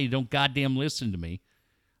don't know why you don't goddamn listen to me.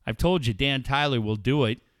 I've told you Dan Tyler will do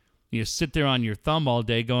it. You sit there on your thumb all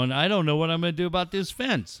day going, I don't know what I'm going to do about this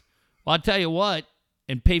fence. Well, I'll tell you what,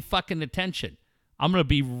 and pay fucking attention. I'm going to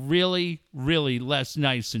be really, really less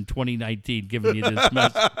nice in 2019 giving you this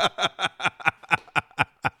message.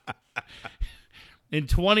 In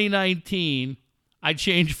 2019, I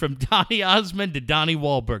changed from Donny Osmond to Donnie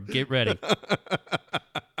Wahlberg. Get ready.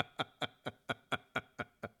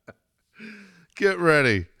 Get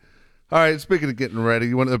ready. All right, speaking of getting ready,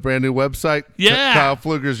 you want a brand new website? Yeah. Kyle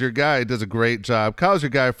Pfluger's your guy. He does a great job. Kyle's your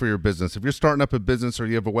guy for your business. If you're starting up a business or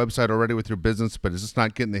you have a website already with your business, but it's just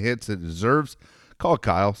not getting the hits it deserves, call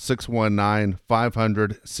Kyle,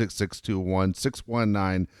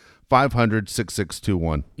 619-500-6621,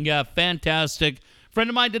 619-500-6621. Yeah, fantastic. Friend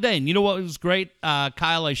of mine today, and you know what was great?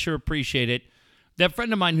 Kyle, I sure appreciate it. That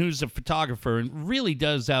friend of mine who's a photographer and really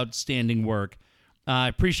does outstanding work. I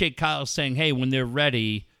appreciate Kyle saying, hey, when they're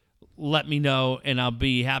ready, let me know, and I'll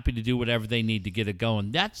be happy to do whatever they need to get it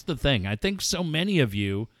going. That's the thing. I think so many of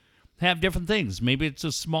you have different things. Maybe it's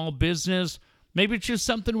a small business. Maybe it's just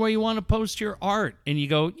something where you want to post your art, and you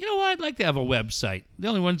go, you know what, I'd like to have a website. The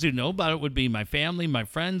only ones who know about it would be my family, my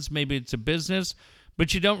friends. Maybe it's a business,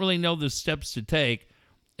 but you don't really know the steps to take.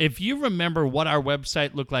 If you remember what our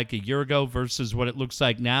website looked like a year ago versus what it looks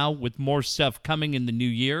like now with more stuff coming in the new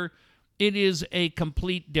year, it is a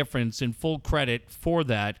complete difference, and full credit for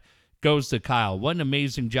that goes to Kyle. What an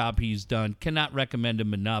amazing job he's done. Cannot recommend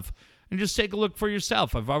him enough. And just take a look for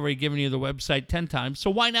yourself. I've already given you the website 10 times, so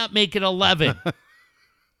why not make it 11?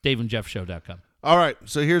 DaveandJeffShow.com. All right,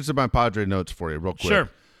 so here's my Padre notes for you real quick. Sure.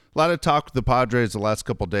 A lot of talk with the Padres the last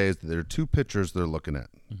couple of days. There are two pitchers they're looking at.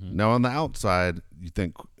 Mm-hmm. Now, on the outside, you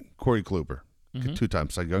think Corey Kluber, two-time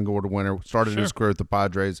Cy Young Award winner, started his career with the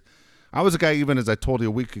Padres. I was a guy, even as I told you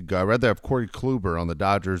a week ago, I'd rather have Corey Kluber on the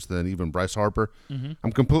Dodgers than even Bryce Harper. Mm-hmm.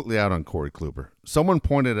 I'm completely out on Corey Kluber. Someone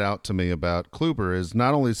pointed out to me about Kluber is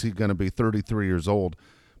not only is he going to be 33 years old,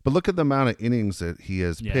 but look at the amount of innings that he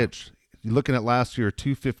has pitched. You're looking at last year,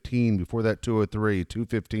 215. Before that, 203,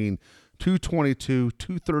 215, 222,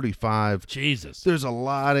 235. Jesus. There's a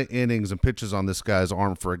lot of innings and pitches on this guy's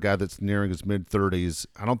arm for a guy that's nearing his mid-30s.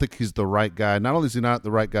 I don't think he's the right guy. Not only is he not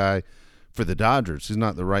the right guy for the Dodgers, he's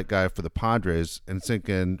not the right guy for the Padres. And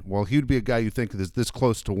thinking, well, he would be a guy you think is this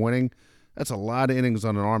close to winning. That's a lot of innings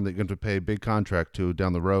on an arm that you're going to pay a big contract to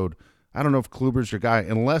down the road. I don't know if Kluber's your guy,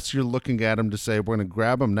 unless you're looking at him to say, we're going to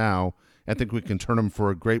grab him now. I think we can turn him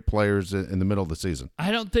for great players in the middle of the season.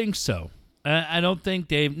 I don't think so. I don't think,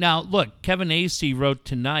 Dave. Now, look, Kevin Acee wrote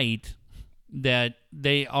tonight that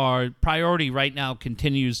they are priority right now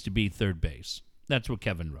continues to be third base. That's what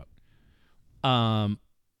Kevin wrote.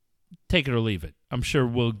 Take it or leave it. I'm sure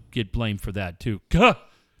we'll get blamed for that, too.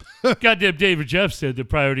 Goddamn David Jeff said the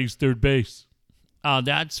priority is third base.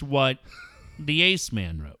 That's what the Ace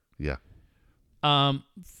Man wrote. Yeah.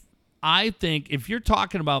 I think if you're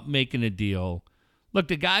talking about making a deal, look,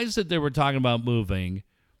 the guys that they were talking about moving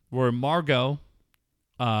were Margot,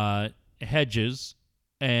 Hedges,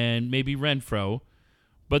 and maybe Renfroe.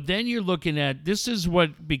 But then you're looking at, this is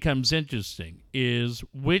what becomes interesting, is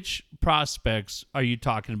which prospects are you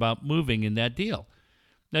talking about moving in that deal?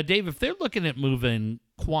 Now, Dave, if they're looking at moving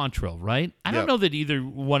Quantrill, right? I don't know that either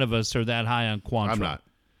one of us are that high on Quantrill.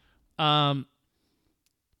 I'm not.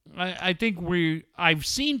 I think I've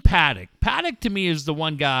seen Paddock. Paddock to me is the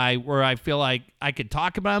one guy where I feel like I could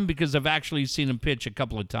talk about him because I've actually seen him pitch a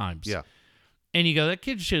couple of times. Yeah. And you go, that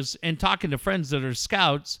kid's just, and talking to friends that are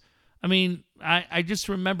scouts, I mean, I just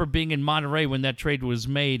remember being in Monterey when that trade was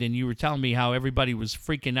made, and you were telling me how everybody was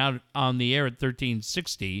freaking out on the air at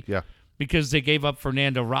 1360 because they gave up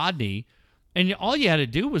Fernando Rodney. And all you had to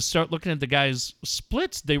do was start looking at the guys'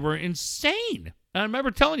 splits. They were insane. And I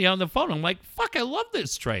remember telling you on the phone, I'm like, fuck, I love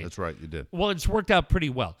this trade. That's right, you did. Well, it's worked out pretty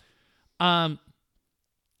well.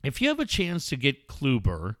 If you have a chance to get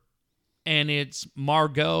Kluber, and it's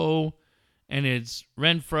Margot, and it's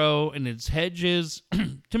Renfroe, and it's Hedges,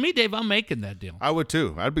 to me, Dave, I'm making that deal. I would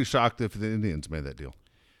too. I'd be shocked if the Indians made that deal.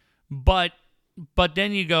 But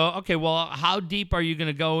then you go, okay, well, how deep are you going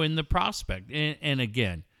to go in the prospect? And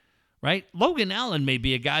again, right? Logan Allen may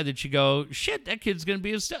be a guy that you go, shit, that kid's going to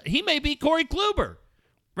be a stud. He may be Corey Kluber,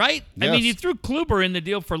 right? Yes. I mean, you threw Kluber in the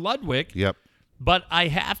deal for Ludwig. Yep. But I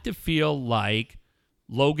have to feel like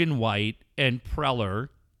Logan White and Preller,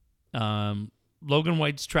 Logan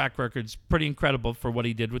White's track record's pretty incredible for what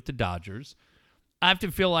he did with the Dodgers. I have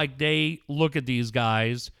to feel like they look at these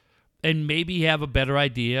guys and maybe have a better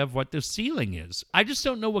idea of what the ceiling is. I just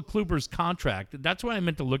don't know what Kluber's contract. That's what I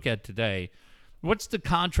meant to look at today. What's the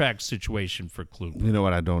contract situation for Kluber? You know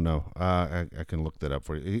what? I don't know. I can look that up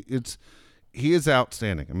for you. He is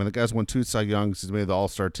outstanding. I mean, the guy's won 2 Cy Youngs. He's made the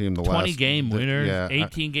All-Star team. 20-game winner,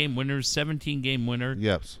 18-game winner, 17-game winner.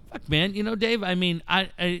 Yes. Fuck, man. You know, Dave, I mean,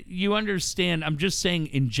 you understand. I'm just saying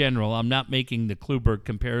in general. I'm not making the Kluber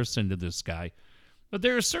comparison to this guy. But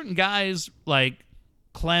there are certain guys like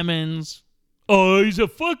Clemens. Oh, he's a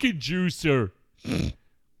fucking juicer.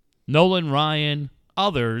 Nolan Ryan,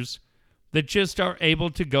 others that just are able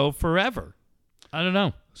to go forever. I don't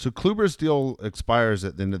know. So Kluber's deal expires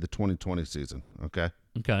at the end of the 2020 season, okay?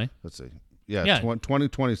 Okay. Let's see. Yeah.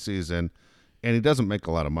 2020 season, and he doesn't make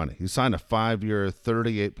a lot of money. He signed a 5-year,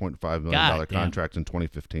 $38.5 million contract in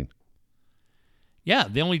 2015. Yeah,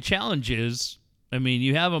 the only challenge is, I mean,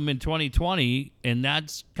 you have him in 2020, and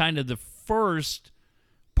that's kind of the first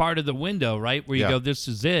part of the window, right, where you go, this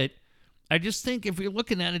is it. I just think if you're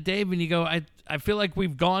looking at it, Dave, and you go, I feel like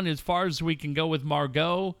we've gone as far as we can go with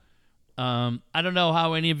Margot. I don't know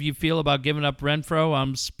how any of you feel about giving up Renfroe.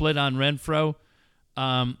 I'm split on Renfroe.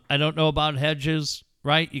 I don't know about Hedges,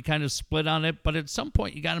 right? You kind of split on it. But at some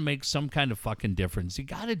point, you got to make some kind of fucking difference. You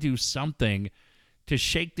got to do something to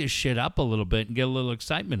shake this shit up a little bit and get a little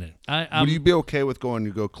excitement in it. Would you be okay with going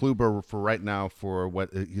to go Kluber for right now for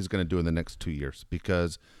what he's going to do in the next 2 years?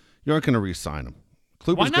 Because you aren't going to re-sign him.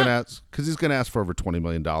 Kluber's going to ask, because he's going to ask for over $20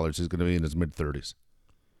 million. He's going to be in his mid-30s.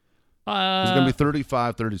 He's going to be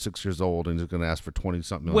 35, 36 years old, and he's going to ask for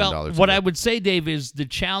 $20-something million. Well, what I would say, Dave, is the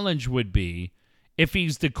challenge would be if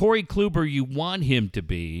he's the Corey Kluber you want him to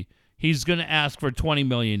be, he's going to ask for $20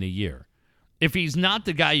 million a year. If he's not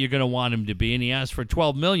the guy you're going to want him to be, and he asks for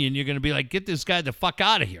 $12 million, you're going to be like, get this guy the fuck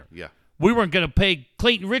out of here. Yeah. We weren't going to pay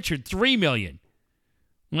Clayton Richard $3 million.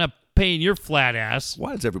 I'm not paying your flat ass.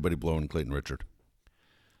 Why is everybody blowing Clayton Richard?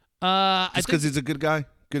 Just because he's a good guy,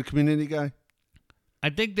 good community guy.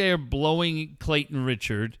 I think they're blowing Clayton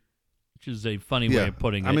Richard, which is a funny way of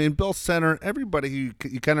putting it. I mean, Bill Center, everybody you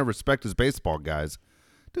kind of respect as baseball guys,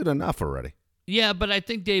 did enough already. Yeah, but I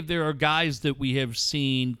think, Dave, there are guys that we have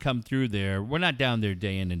seen come through there. We're not down there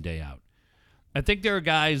day in and day out. I think there are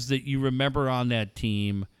guys that you remember on that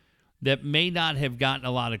team that may not have gotten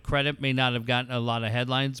a lot of credit, may not have gotten a lot of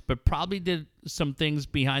headlines, but probably did some things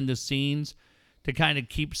behind the scenes to kind of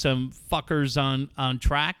keep some fuckers on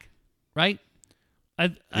track, right?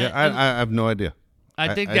 I have no idea.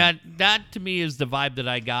 I think that to me is the vibe that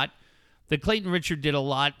I got. That Clayton Richard did a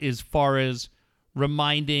lot as far as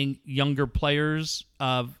reminding younger players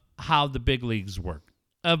of how the big leagues work,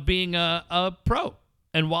 of being a pro.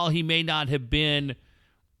 And while he may not have been,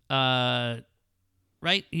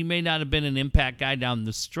 he may not have been an impact guy down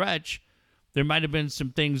the stretch, there might have been some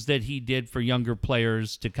things that he did for younger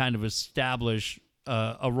players to kind of establish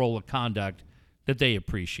a role of conduct that they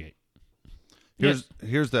appreciate.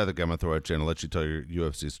 Here's the other guy I'm going to throw at you and let you tell your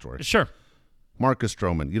UFC story. Sure. Marcus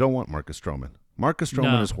Stroman. You don't want Marcus Stroman. Marcus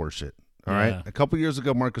Stroman is horseshit. All right. A couple years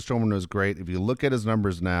ago, Marcus Stroman was great. If you look at his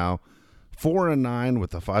numbers now, 4-9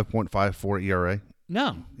 with a 5.54 ERA.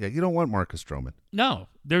 No. Yeah, you don't want Marcus Stroman. No.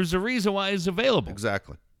 There's a reason why he's available.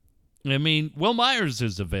 Exactly. I mean, Will Myers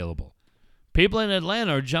is available. People in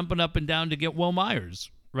Atlanta are jumping up and down to get Will Myers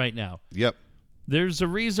right now. Yep. There's a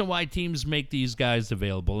reason why teams make these guys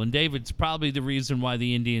available, and David's probably the reason why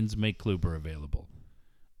the Indians make Kluber available.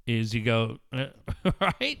 Is you go,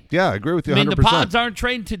 right? Yeah, I agree with you 100%. I mean, the Pods aren't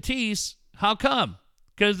trading Tatis. How come?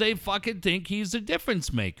 Because they fucking think he's a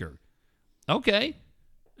difference maker. Okay.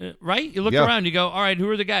 Right? You look around, you go, all right, who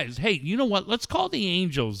are the guys? Hey, you know what? Let's call the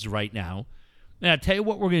Angels right now. Now, I'll tell you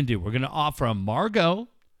what we're going to do. We're going to offer him Margot.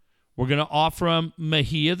 We're going to offer him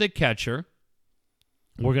Mejia, the catcher.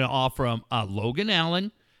 We're going to offer him Logan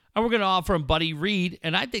Allen. And we're going to offer him Buddy Reed.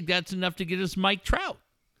 And I think that's enough to get us Mike Trout.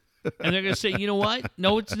 And they're going to say, you know what?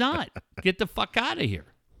 No, it's not. Get the fuck out of here.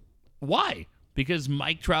 Why? Because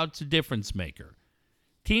Mike Trout's a difference maker.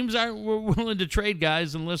 Teams aren't willing to trade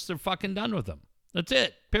guys unless they're fucking done with them. That's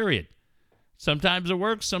it. Period. Sometimes it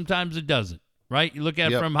works. Sometimes it doesn't. Right? You look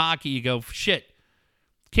at it from hockey, you go, shit.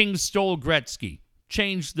 Kings stole Gretzky.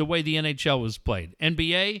 Changed the way the NHL was played.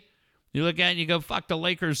 NBA, you look at it and you go, fuck, the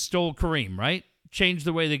Lakers stole Kareem, right? Changed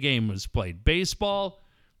the way the game was played. Baseball,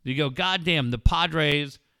 you go, goddamn, the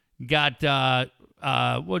Padres got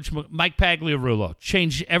Mike Pagliarulo.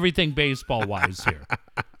 Changed everything baseball-wise here.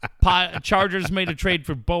 Chargers made a trade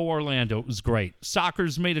for Bo Orlando. It was great.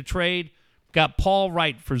 Soccer's made a trade. Got Paul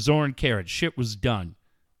Wright for Zoran Carrot. Shit was done.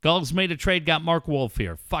 Gulls made a trade. Got Mark Wolf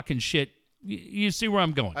here. Fucking shit. You see where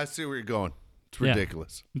I'm going. I see where you're going. It's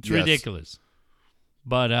ridiculous. It's ridiculous.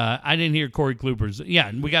 But I didn't hear Corey Kluber's. Yeah,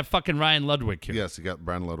 and we got fucking Ryan Ludwig here. Yes, you got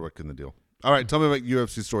Brian Ludwig in the deal. All right, tell me about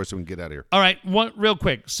UFC story so we can get out of here. All right, one real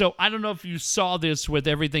quick. So I don't know if you saw this with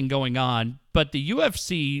everything going on, but the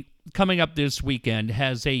UFC coming up this weekend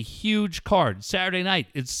has a huge card. Saturday night,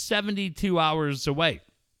 it's 72 hours away.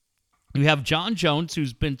 You have John Jones,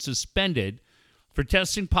 who's been suspended for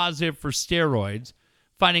testing positive for steroids,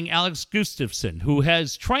 fighting Alex Gustafsson, who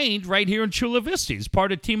has trained right here in Chula Vista. He's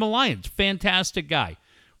part of Team Alliance. Fantastic guy.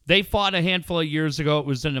 They fought a handful of years ago. It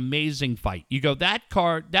was an amazing fight. You go, that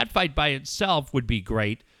fight by itself would be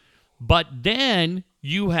great. But then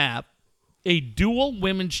you have a dual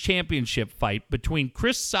women's championship fight between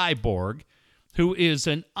Chris Cyborg, who is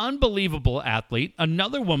an unbelievable athlete,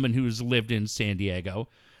 another woman who's lived in San Diego,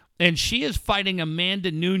 and she is fighting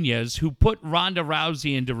Amanda Nunes, who put Ronda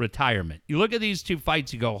Rousey into retirement. You look at these two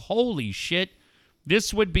fights, you go, holy shit,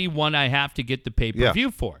 this would be one I have to get the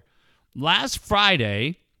pay-per-view for. Last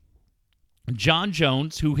Friday, John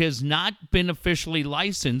Jones, who has not been officially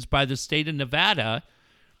licensed by the state of Nevada,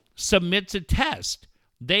 submits a test.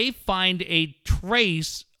 They find a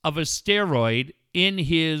trace of a steroid in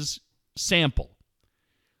his sample.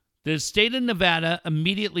 The state of Nevada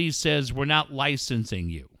immediately says, we're not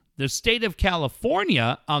licensing you. The state of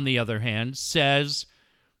California, on the other hand, says,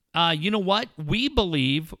 you know what? We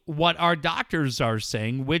believe what our doctors are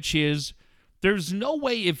saying, which is there's no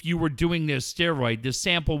way if you were doing this steroid, the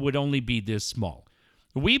sample would only be this small.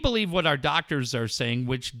 We believe what our doctors are saying,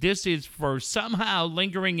 which this is for somehow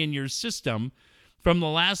lingering in your system from the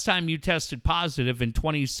last time you tested positive in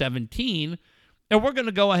 2017, and we're going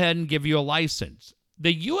to go ahead and give you a license.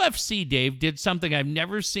 The UFC, Dave, did something I've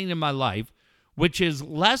never seen in my life, which is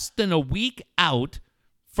less than a week out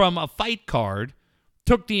from a fight card,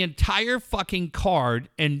 took the entire fucking card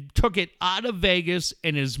and took it out of Vegas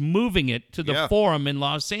and is moving it to the Forum in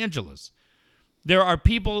Los Angeles. There are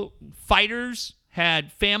people, fighters,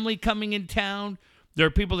 had family coming in town. There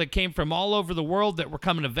are people that came from all over the world that were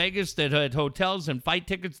coming to Vegas that had hotels and fight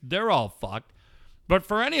tickets. They're all fucked. But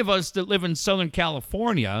for any of us that live in Southern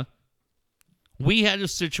California, we had a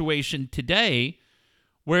situation today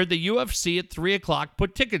where the UFC at 3 o'clock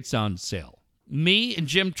put tickets on sale. Me and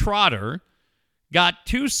Jim Trotter got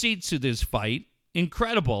 2 seats to this fight.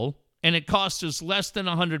 Incredible. And it cost us less than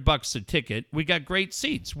 $100 a ticket. We got great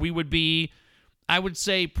seats. We would be, I would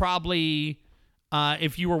say, probably,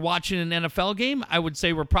 if you were watching an NFL game, I would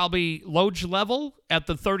say we're probably Loge level at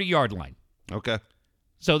the 30-yard line. Okay.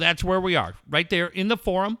 So that's where we are, right there in the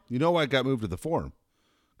Forum. You know why I got moved to the Forum?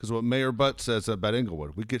 Because what Mayor Butt says about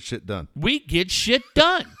Inglewood, we get shit done. We get shit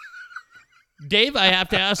done. Dave, I have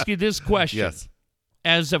to ask you this question. Yes.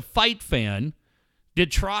 As a fight fan,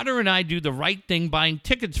 did Trotter and I do the right thing buying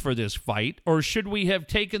tickets for this fight, or should we have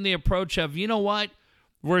taken the approach of, you know what,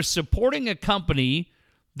 we're supporting a company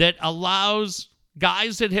that allows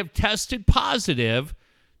guys that have tested positive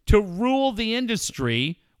to rule the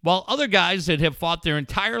industry while other guys that have fought their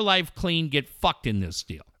entire life clean get fucked in this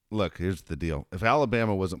deal? Look, here's the deal. If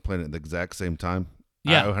Alabama wasn't playing at the exact same time,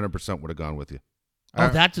 Yeah. I 100% would have gone with you. Oh,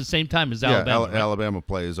 that's the same time as Alabama. Yeah, right? Alabama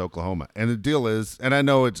plays Oklahoma. And the deal is, and I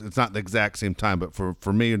know it's not the exact same time, but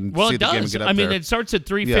for me and Well, see it the game and does. get up I mean, there. it starts at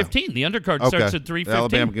 3:15. The undercard Okay. starts at 3:15. The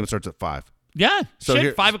Alabama game starts at 5. Yeah, So shit,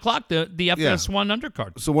 here- 5 o'clock, the FS1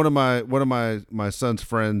 undercard. So one of my son's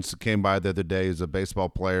friends came by the other day. He's a baseball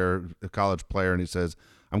player, a college player, and he says,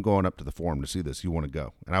 "I'm going up to the Forum to see this. You want to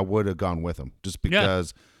go?" And I would have gone with him just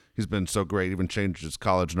because he's been so great. He even changed his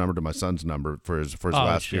college number to my son's number for his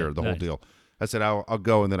last shit. year, the whole Nice. deal. I said, I'll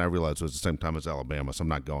go, and then I realized it was the same time as Alabama, so I'm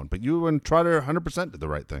not going. But you and Trotter 100% did the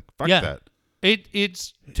right thing. Fuck Yeah. that.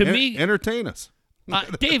 It's, to me, Entertain us.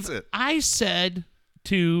 Dave, That's it. I said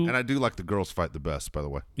to, And I do like the girls fight the best, by the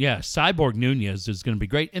way. yeah, Cyborg Nunez is going to be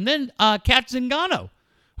great. And then Kat Zingano,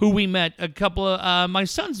 who we met, a couple of my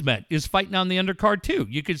sons met, is fighting on the undercard too.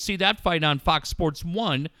 You could see that fight on Fox Sports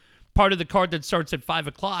 1, part of the card that starts at 5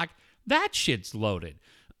 o'clock. That shit's loaded.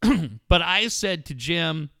 But I said to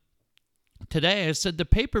Jim today, I said the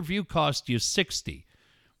pay-per-view cost you $60.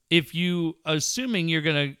 If you, assuming you're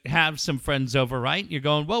going to have some friends over, right? You're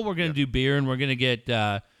going, well, we're going to do beer and we're going to get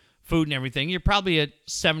food and everything. You're probably at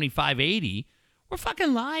 $75, $80. We're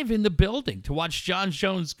fucking live in the building to watch John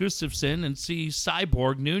Jones Gustafsson and see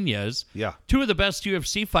Cyborg Nunez. Yeah. 2 of the best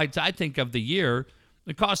UFC fights, I think, of the year.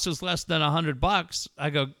 It cost us less than $100. I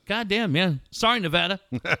go, God damn, man. Sorry, Nevada.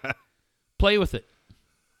 Play with it.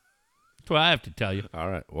 That's what I have to tell you. All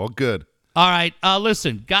right. Well, good. All right.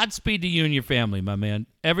 Listen, Godspeed to you and your family, my man.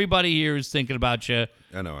 Everybody here is thinking about you.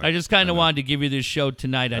 I know. I just kind of wanted to give you this show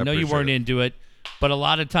tonight. I know you appreciate weren't it. into it, but a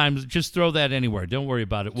lot of times, just throw that anywhere. Don't worry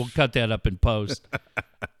about it. We'll cut that up in post.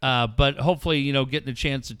 But hopefully, getting a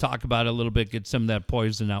chance to talk about it a little bit, get some of that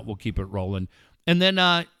poison out. We'll keep it rolling. And then,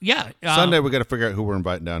 Sunday, we got to figure out who we're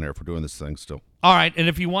inviting down here if we're doing this thing still. All right, and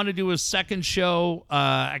if you want to do a second show,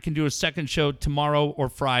 I can do a second show tomorrow or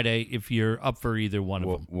Friday if you're up for either one of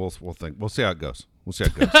them. We'll think. We'll see how it goes.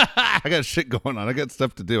 I got shit going on. I got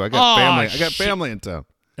stuff to do. I got family. I got family in town.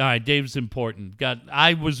 All right, Dave's important.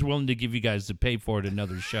 I was willing to give you guys to pay for it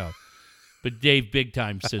another show, but Dave big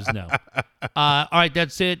time says no. All right,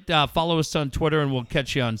 that's it. Follow us on Twitter, and we'll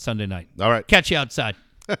catch you on Sunday night. All right. Catch you outside.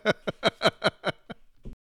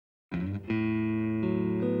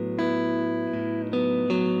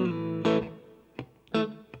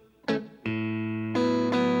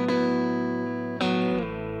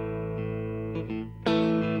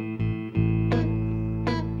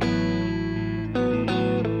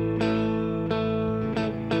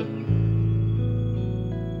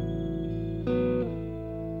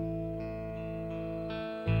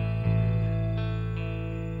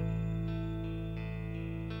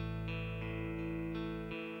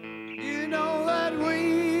 You know that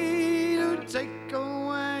we don't take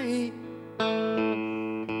away,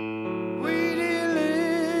 we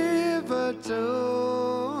deliver to.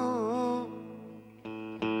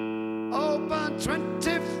 Open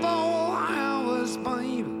 24 hours,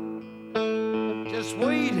 baby, just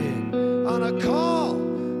waiting on a call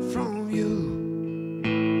from you.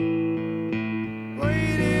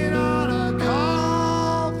 Waiting on a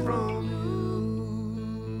call from you.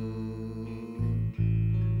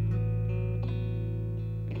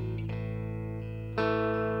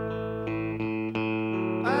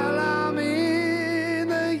 Well, I'm in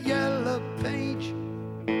the yellow page.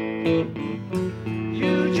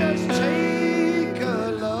 You just take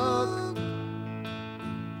a look.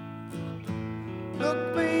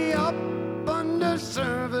 Look me up under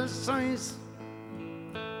services.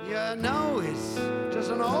 You know it's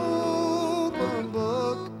just an open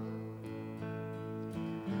book.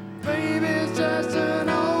 Baby, it's just an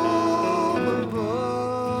open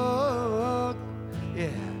book. Yeah,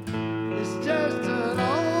 it's just an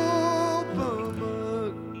open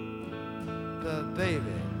book. But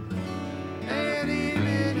baby, any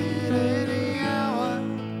minute, any hour,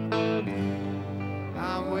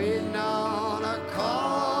 I'm waiting on a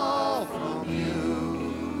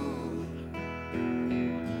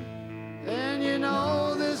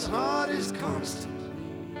constantly.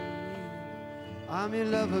 I'm your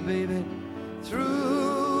lover, baby,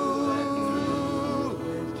 through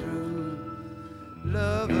and through.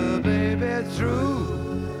 Lover, baby, through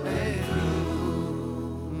and through.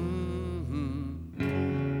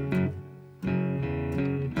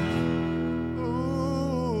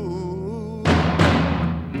 Ooh.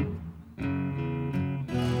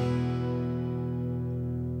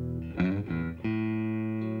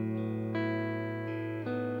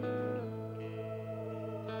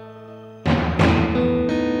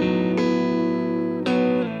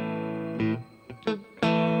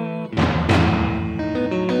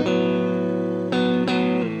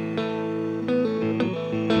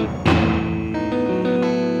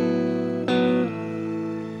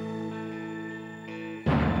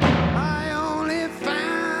 I only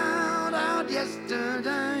found out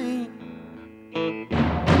yesterday.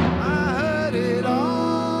 I heard it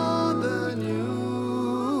on the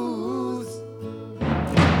news.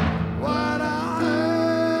 What I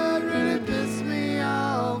heard really pissed me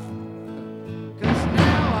off. 'Cause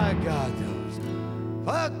now I got those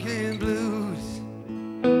fucking blues.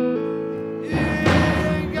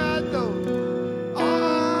 Yeah, I got those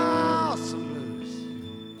awesome blues.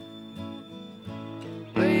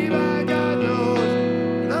 Babe, I got those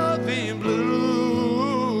loving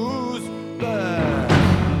blues, but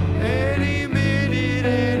any minute,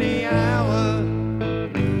 any hour,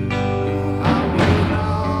 I'm waiting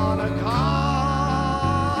on a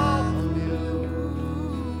call from you.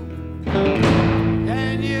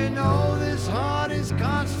 And you know this heart is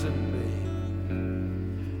constantly,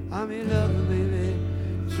 I'm in love, baby,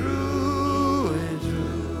 true.